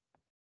 Okay.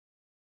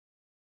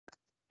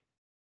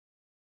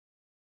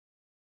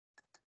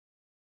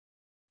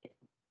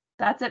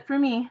 That's it for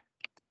me.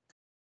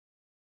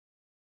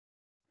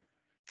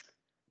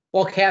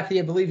 Well, Kathy,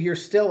 I believe you're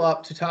still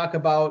up to talk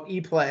about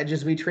ePledge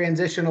as we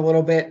transition a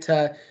little bit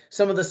to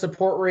some of the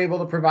support we're able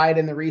to provide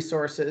and the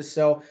resources.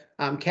 So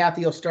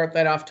Kathy will start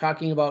that off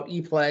talking about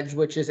ePledge,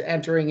 which is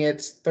entering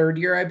its third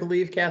year, I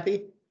believe,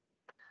 Kathy.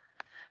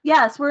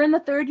 Yes, we're in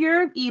the third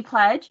year of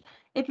ePledge.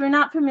 If you're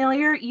not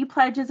familiar,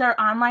 ePledge is our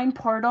online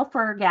portal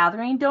for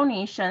gathering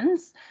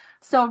donations.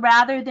 So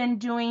rather than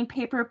doing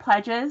paper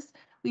pledges,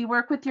 we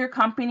work with your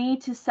company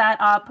to set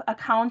up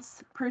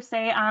accounts per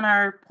se on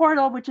our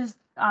portal, which is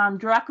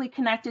directly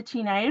connected to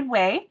United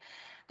Way.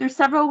 There's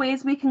several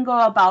ways we can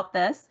go about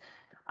this.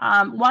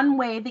 One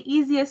way, the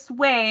easiest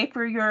way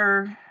for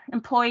your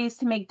employees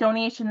to make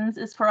donations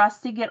is for us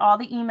to get all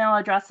the email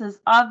addresses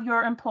of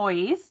your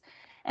employees.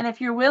 And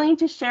if you're willing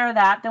to share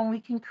that, then we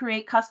can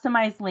create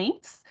customized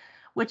links,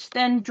 which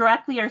then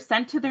directly are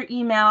sent to their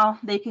email.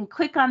 They can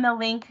click on the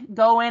link,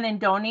 go in and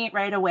donate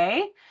right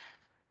away.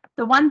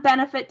 The one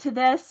benefit to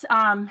this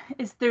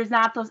is there's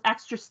not those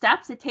extra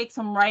steps. It takes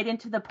them right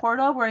into the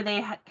portal where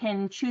they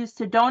can choose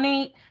to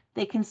donate.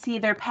 They can see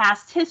their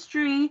past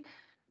history.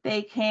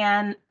 They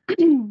can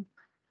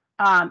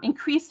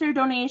increase their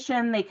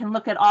donation. They can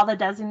look at all the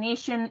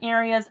designation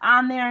areas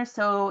on there.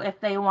 So if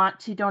they want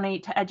to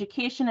donate to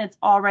education, it's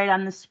all right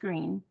on the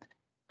screen.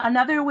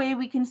 Another way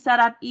we can set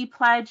up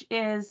ePledge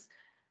is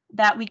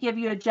that we give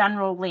you a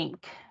general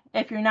link.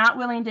 If you're not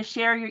willing to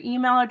share your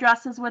email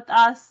addresses with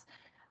us,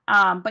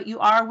 but you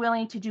are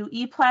willing to do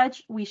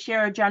ePledge, we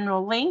share a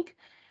general link.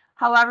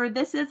 However,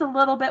 this is a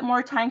little bit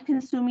more time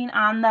consuming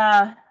on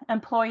the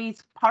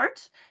employee's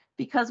part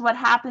because what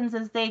happens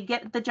is they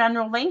get the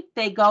general link,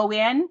 they go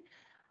in,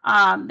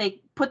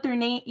 they put their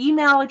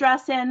email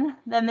address in,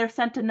 then they're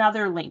sent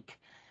another link.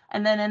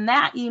 And then in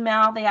that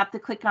email, they have to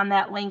click on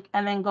that link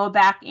and then go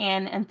back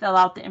in and fill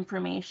out the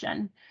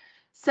information.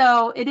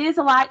 So it is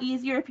a lot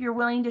easier if you're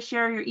willing to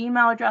share your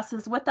email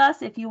addresses with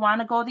us. If you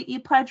want to go the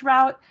ePledge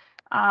route,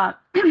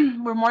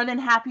 we're more than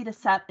happy to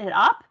set it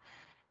up.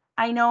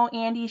 I know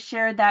Andy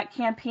shared that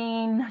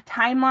campaign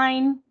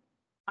timeline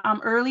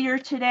earlier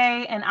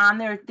today, and on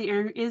there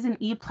is an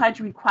ePledge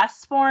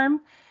request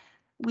form.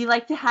 We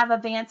like to have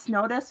advance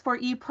notice for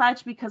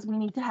ePledge because we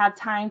need to have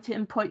time to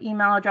input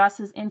email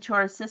addresses into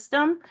our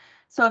system.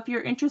 So if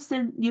you're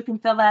interested, you can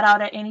fill that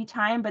out at any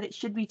time, but it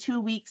should be 2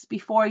 weeks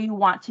before you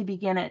want to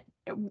begin it,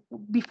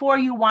 before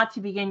you want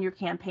to begin your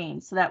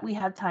campaign, so that we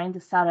have time to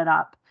set it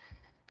up.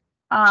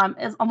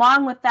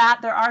 Along with that,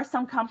 there are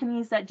some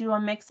companies that do a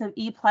mix of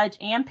ePledge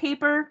and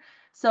paper.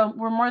 So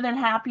we're more than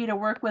happy to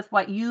work with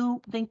what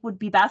you think would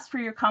be best for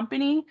your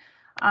company.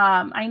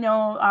 I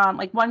know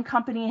like one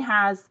company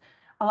has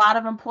a lot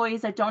of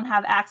employees that don't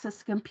have access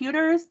to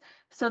computers.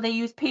 So they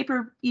use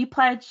paper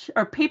ePledge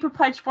or paper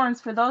pledge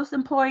forms for those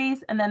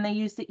employees. And then they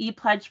use the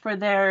ePledge for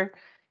their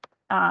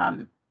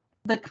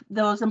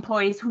those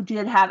employees who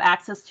did have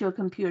access to a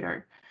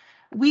computer.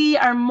 We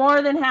are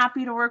more than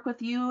happy to work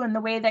with you in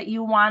the way that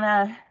you want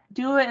to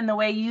do it and the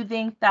way you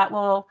think that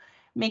will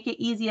make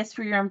it easiest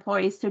for your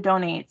employees to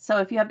donate. So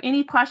if you have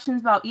any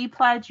questions about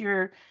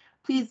ePledge,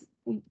 please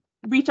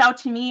reach out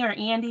to me or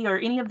Andy or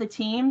any of the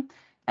team,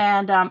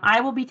 and I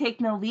will be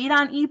taking the lead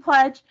on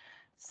ePledge.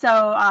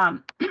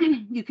 So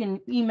you can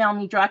email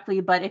me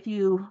directly, but if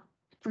you,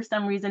 for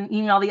some reason,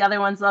 email the other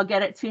ones, they'll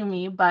get it to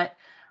me. But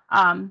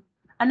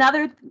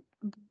another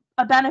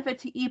benefit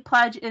to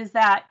ePledge is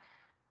that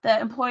the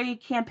employee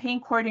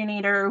campaign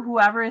coordinator or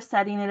whoever is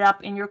setting it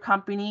up in your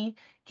company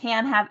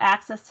can have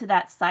access to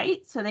that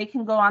site, so they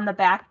can go on the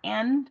back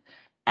end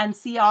and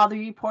see all the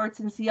reports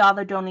and see all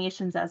the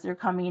donations as they're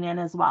coming in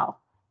as well,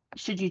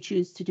 should you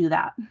choose to do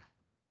that.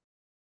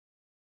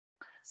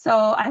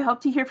 So I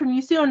hope to hear from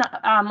you soon.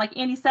 Like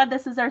Andy said,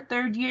 this is our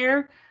third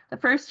year. The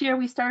first year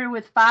we started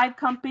with 5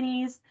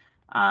 companies.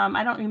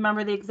 I don't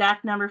remember the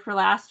exact number for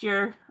last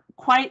year.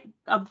 quite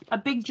a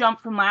big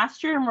jump from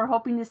last year, and we're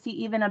hoping to see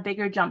even a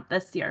bigger jump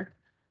this year.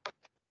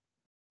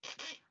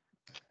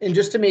 And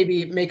just to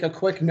maybe make a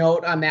quick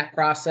note on that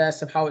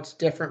process of how it's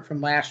different from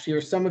last year,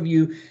 some of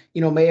you,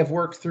 may have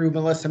worked through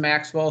Melissa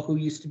Maxwell, who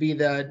used to be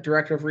the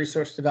Director of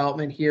Resource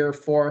Development here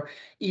for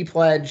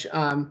ePledge.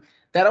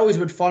 That always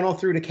would funnel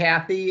through to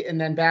Kathy and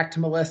then back to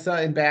Melissa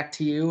and back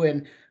to you.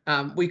 And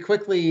we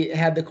quickly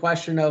had the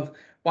question of,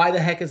 why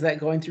the heck is that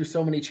going through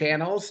so many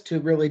channels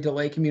to really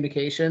delay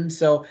communication?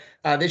 So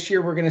this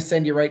year, we're going to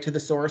send you right to the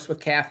source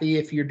with Kathy.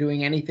 If you're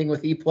doing anything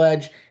with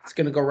ePledge, it's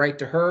going to go right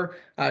to her.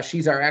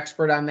 She's our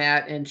expert on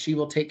that, and she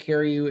will take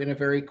care of you in a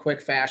very quick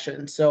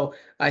fashion. So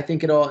I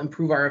think it'll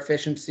improve our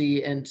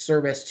efficiency and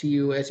service to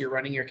you as you're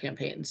running your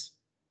campaigns.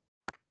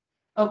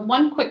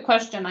 One quick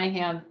question I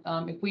have,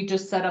 if we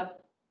just set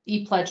up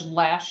ePledge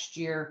last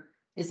year,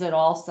 is it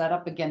all set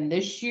up again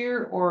this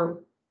year, or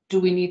do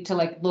we need to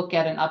look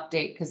at an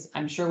update? Because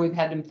I'm sure we've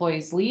had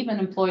employees leave and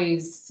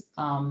employees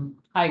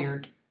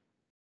hired.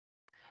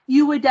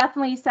 You would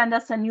definitely send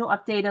us a new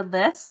updated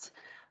list,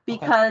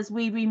 because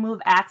we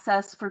remove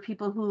access for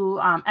people who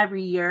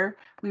every year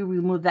we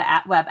remove the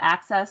web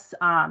access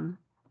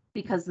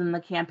because then the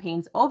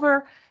campaign's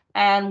over,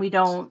 and we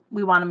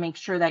want to make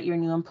sure that your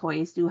new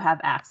employees do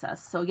have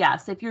access. So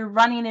yes, if you're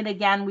running it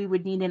again, we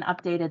would need an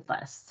updated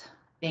list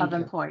of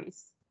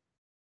employees.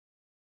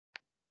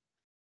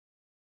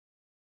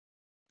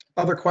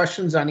 Other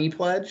questions on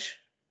ePledge?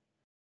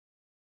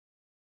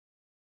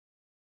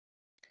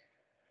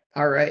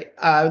 All right.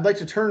 I would like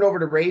to turn it over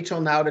to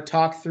Rachel now to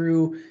talk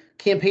through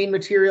campaign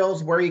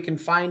materials, where you can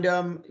find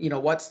them,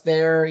 what's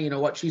there,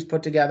 what she's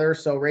put together.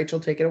 So Rachel,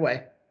 take it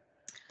away.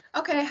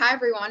 Okay, hi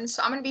everyone.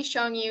 So I'm going to be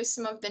showing you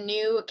some of the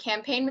new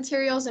campaign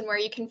materials and where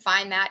you can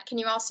find that. Can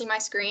you all see my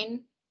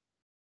screen?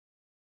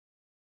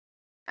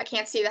 I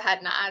can't see the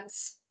head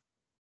nods.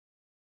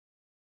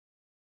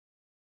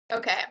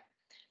 Okay,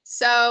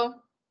 so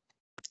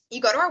you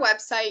go to our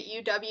website,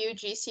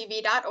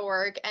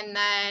 uwgcv.org, and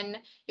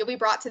then you'll be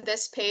brought to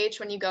this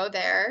page when you go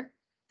there.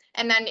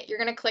 And then you're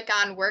going to click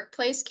on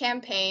Workplace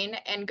Campaign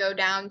and go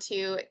down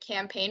to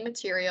Campaign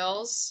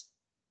Materials.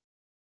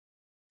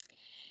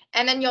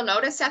 And then you'll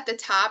notice at the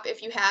top,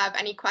 if you have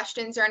any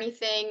questions or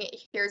anything,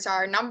 here's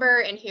our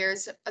number and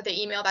here's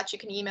the email that you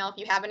can email if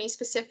you have any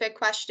specific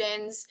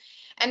questions.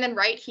 And then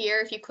right here,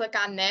 if you click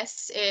on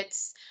this, it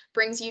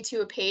brings you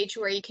to a page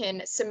where you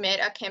can submit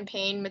a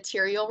campaign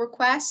material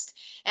request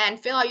and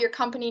fill out your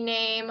company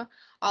name,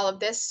 all of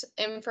this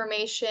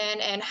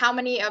information, and how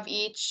many of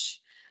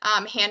each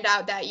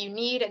handout that you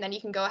need. And then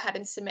you can go ahead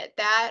and submit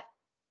that.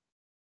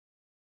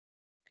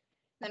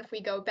 Then if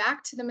we go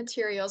back to the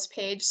materials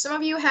page, some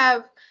of you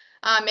have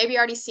maybe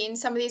already seen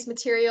some of these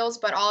materials,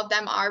 but all of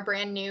them are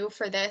brand new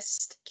for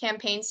this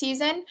campaign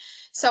season.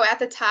 So at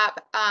the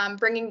top,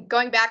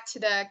 going back to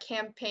the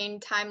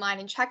campaign timeline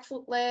and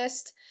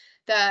checklist,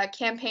 the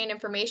campaign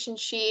information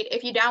sheet.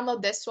 If you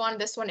download this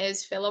one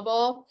is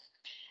fillable.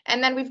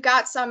 And then we've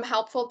got some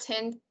helpful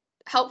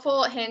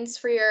hints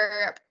for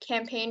your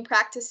campaign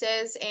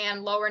practices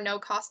and lower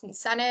no-cost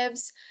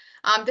incentives.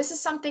 This is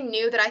something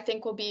new that I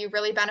think will be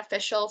really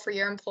beneficial for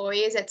your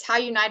employees. It's how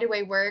United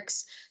Way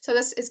works. So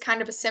this is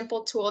kind of a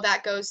simple tool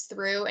that goes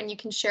through, and you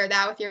can share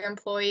that with your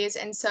employees.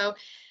 And so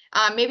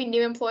maybe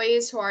new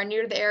employees who are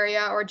new to the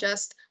area or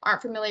just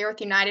aren't familiar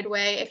with United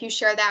Way, if you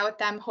share that with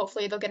them,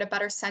 hopefully they'll get a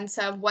better sense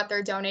of what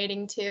they're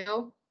donating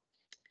to.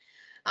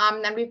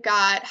 Then we've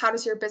got, how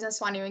does your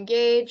business want to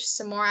engage?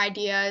 Some more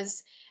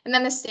ideas. And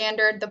then the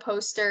standard, the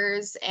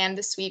posters and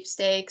the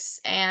sweepstakes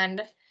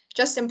and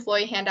just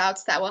employee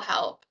handouts that will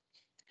help.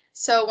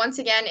 So once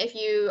again, if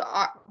you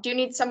do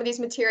need some of these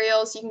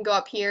materials, you can go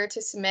up here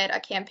to submit a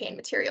campaign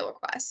material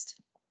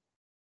request.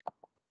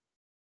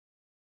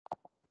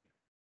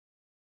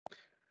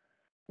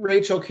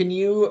 Rachel, can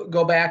you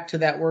go back to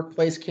that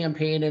workplace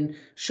campaign and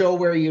show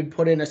where you'd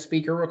put in a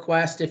speaker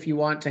request if you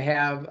want to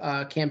have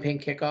a campaign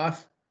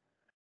kickoff?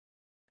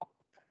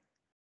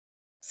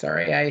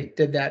 Sorry, I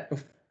did that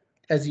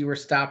as you were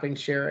stopping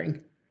sharing.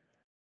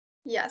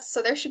 Yes,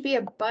 so there should be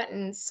a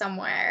button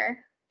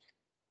somewhere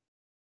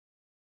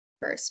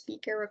for a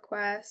speaker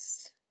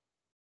request.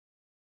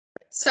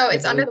 So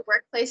it's under the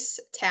workplace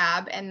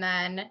tab, and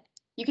then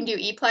you can do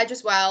ePledge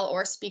as well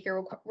or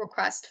speaker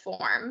request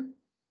form.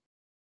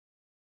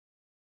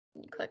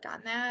 You click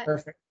on that.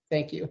 Perfect.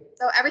 Thank you.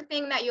 So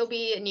everything that you'll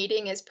be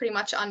needing is pretty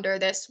much under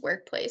this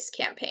workplace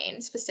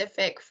campaign,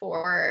 specific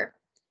for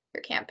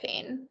your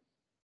campaign.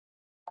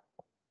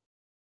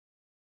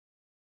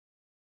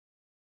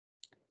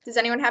 Does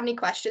anyone have any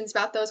questions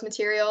about those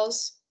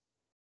materials?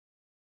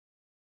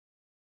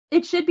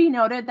 It should be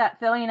noted that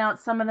filling out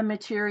some of the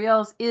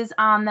materials is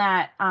on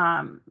that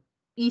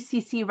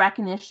ECC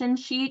recognition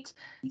sheet.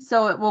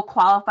 So it will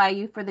qualify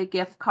you for the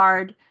gift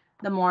card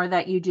the more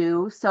that you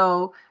do.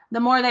 So the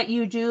more that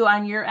you do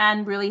on your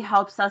end really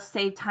helps us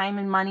save time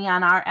and money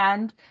on our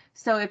end.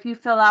 So if you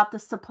fill out the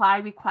supply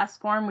request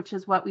form, which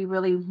is what we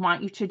really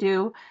want you to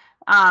do,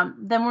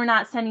 then we're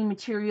not sending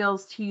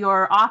materials to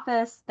your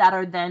office that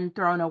are then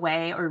thrown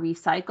away or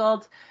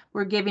recycled.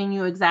 We're giving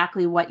you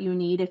exactly what you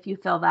need if you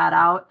fill that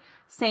out.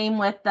 Same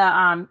with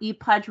the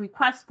e-pledge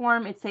request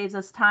form. It saves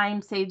us time,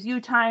 saves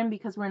you time,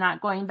 because we're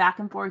not going back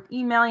and forth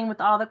emailing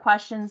with all the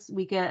questions.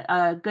 We get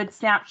a good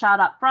snapshot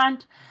up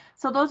front.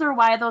 So those are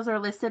why those are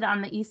listed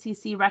on the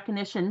ECC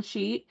recognition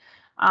sheet.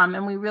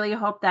 And we really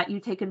hope that you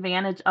take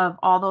advantage of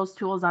all those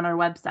tools on our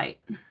website.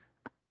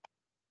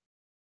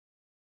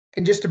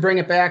 And just to bring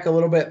it back a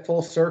little bit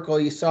full circle,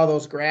 you saw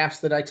those graphs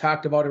that I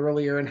talked about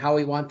earlier and how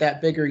we want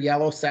that bigger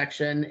yellow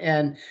section.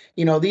 And,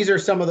 you know, these are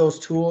some of those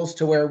tools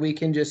to where we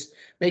can just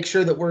make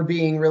sure that we're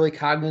being really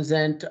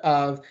cognizant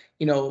of,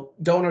 you know,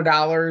 donor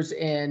dollars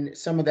and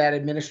some of that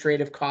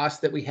administrative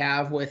cost that we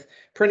have with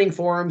printing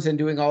forms and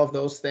doing all of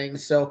those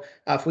things. So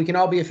if we can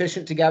all be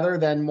efficient together,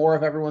 then more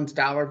of everyone's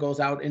dollar goes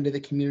out into the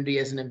community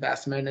as an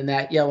investment, and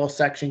that yellow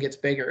section gets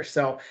bigger.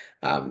 So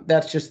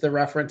that's just the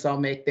reference I'll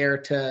make there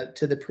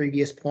to the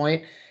previous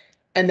point.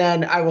 And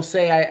then I will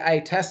say I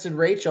tested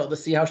Rachel to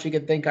see how she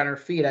could think on her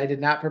feet. I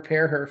did not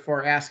prepare her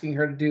for asking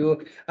her to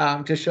do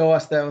to show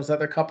us those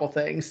other couple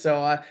things.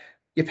 So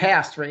you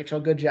passed, Rachel.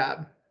 Good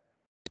job.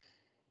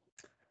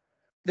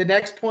 The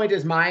next point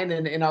is mine,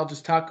 and I'll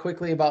just talk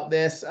quickly about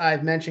this.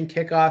 I've mentioned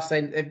kickoffs.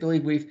 I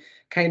believe we've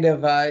kind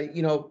of,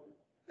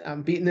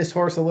 beaten this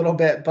horse a little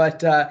bit,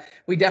 but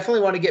we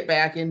definitely want to get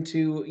back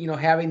into, you know,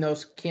 having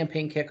those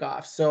campaign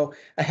kickoffs. So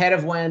ahead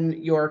of when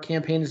your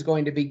campaign is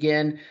going to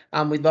begin,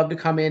 we'd love to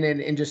come in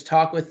and just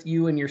talk with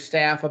you and your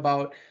staff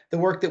about the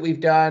work that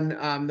we've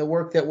done, the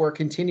work that we're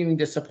continuing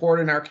to support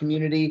in our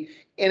community,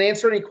 and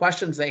answer any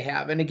questions they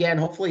have. And again,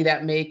 hopefully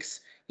that makes,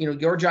 you know,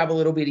 your job a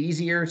little bit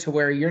easier to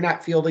where you're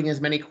not fielding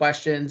as many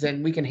questions,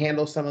 and we can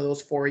handle some of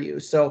those for you.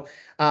 So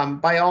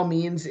by all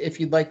means, if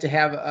you'd like to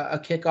have a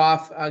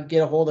kickoff,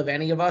 get a hold of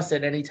any of us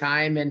at any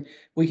time, and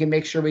we can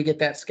make sure we get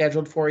that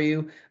scheduled for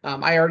you.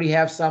 I already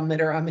have some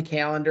that are on the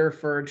calendar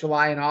for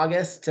July and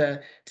August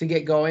to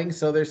get going.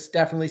 So there's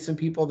definitely some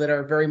people that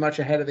are very much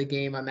ahead of the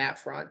game on that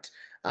front.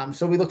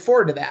 So we look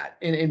forward to that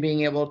and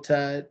being able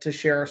to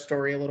share our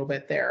story a little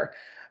bit there.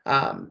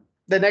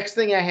 The next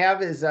thing I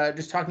have is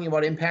just talking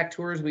about impact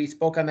tours. We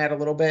spoke on that a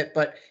little bit,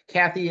 but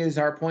Kathy is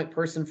our point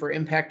person for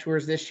impact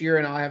tours this year,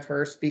 and I'll have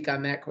her speak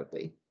on that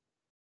quickly.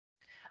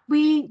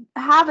 We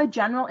have a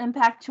general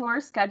impact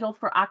tour scheduled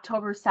for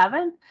October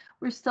 7th.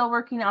 We're still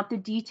working out the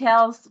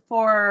details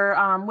for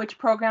which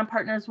program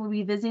partners will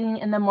be visiting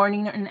in the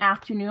morning and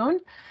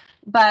afternoon,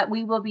 but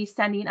we will be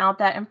sending out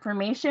that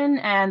information,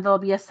 and there'll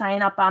be a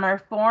sign up on our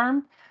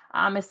form.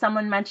 As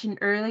someone mentioned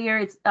earlier,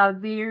 it's a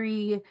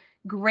very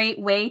great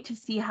way to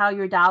see how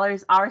your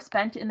dollars are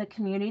spent in the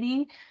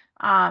community.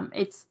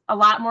 It's a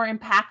lot more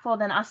impactful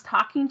than us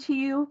talking to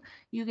you.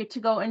 You get to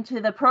go into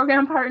the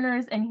program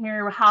partners and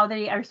hear how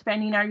they are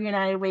spending our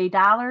United Way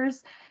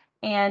dollars,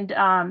 and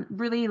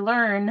really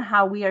learn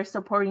how we are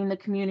supporting the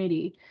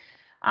community.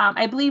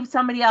 I believe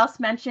somebody else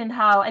mentioned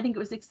how, I think it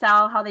was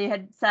Excel, how they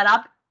had set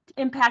up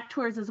impact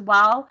tours as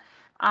well.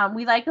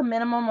 We like a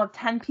minimum of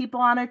 10 people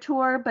on a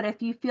tour, but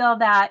if you feel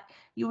that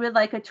you would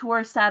like a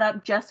tour set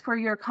up just for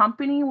your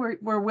company,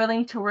 we're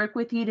willing to work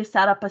with you to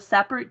set up a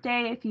separate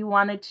day if you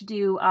wanted to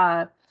do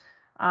a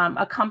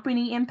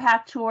company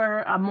impact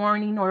tour, a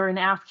morning or an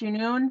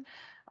afternoon.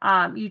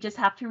 You just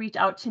have to reach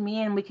out to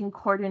me and we can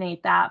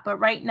coordinate that. But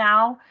right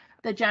now,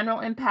 the general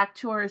impact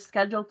tour is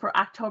scheduled for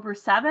October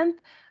 7th.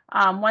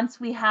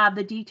 Once we have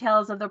the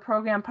details of the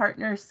program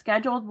partners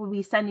scheduled, we'll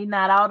be sending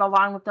that out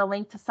along with the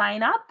link to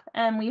sign up.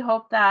 And we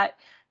hope that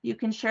you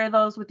can share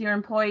those with your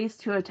employees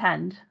to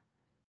attend.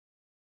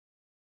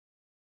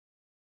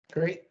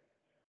 Great.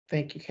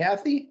 Thank you,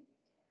 Kathy.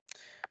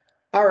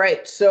 All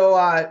right.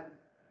 So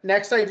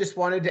next, I just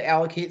wanted to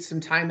allocate some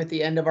time at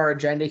the end of our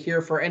agenda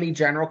here for any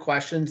general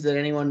questions that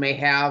anyone may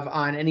have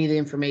on any of the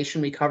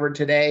information we covered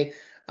today,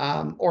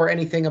 or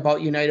anything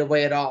about United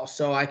Way at all.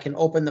 So I can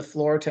open the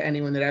floor to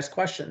anyone that has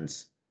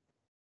questions.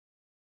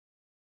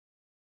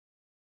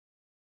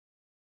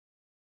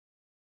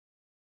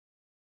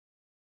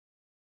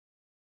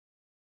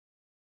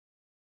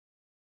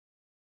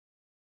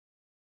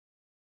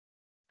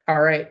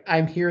 All right,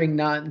 I'm hearing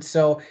none.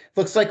 So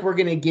looks like we're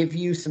going to give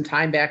you some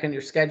time back on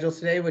your schedule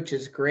today, which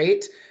is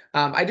great.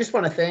 I just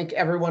want to thank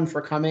everyone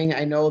for coming.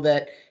 I know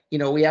that, you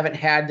know, we haven't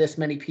had this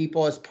many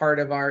people as part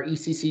of our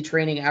ECC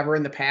training ever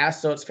in the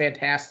past. So it's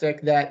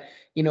fantastic that,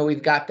 you know,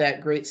 we've got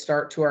that great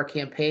start to our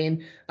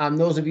campaign.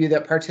 Those of you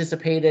that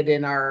participated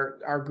in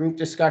our group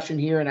discussion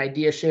here and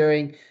idea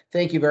sharing,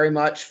 thank you very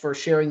much for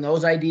sharing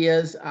those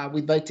ideas.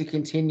 We'd like to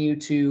continue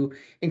to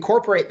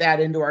incorporate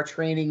that into our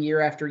training year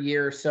after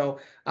year. So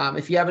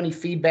if you have any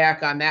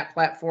feedback on that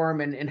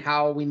platform and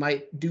how we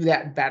might do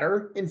that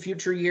better in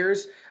future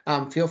years,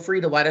 feel free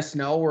to let us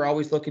know. We're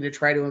always looking to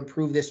try to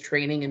improve this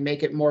training and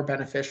make it more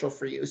beneficial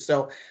for you.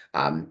 So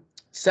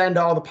send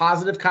all the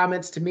positive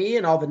comments to me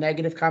and all the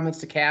negative comments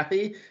to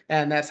Kathy,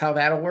 and that's how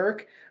that'll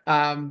work.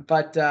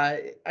 But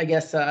I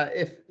guess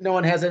if no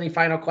one has any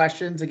final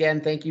questions, again,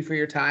 thank you for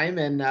your time,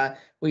 and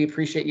we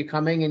appreciate you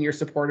coming and your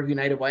support of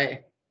United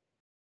Way.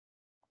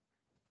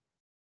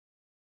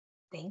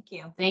 Thank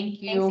you.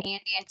 Thank you. Thanks,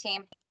 Andy and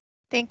team.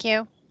 Thank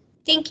you.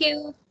 Thank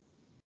you.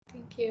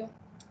 Thank you.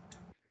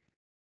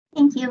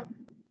 Thank you.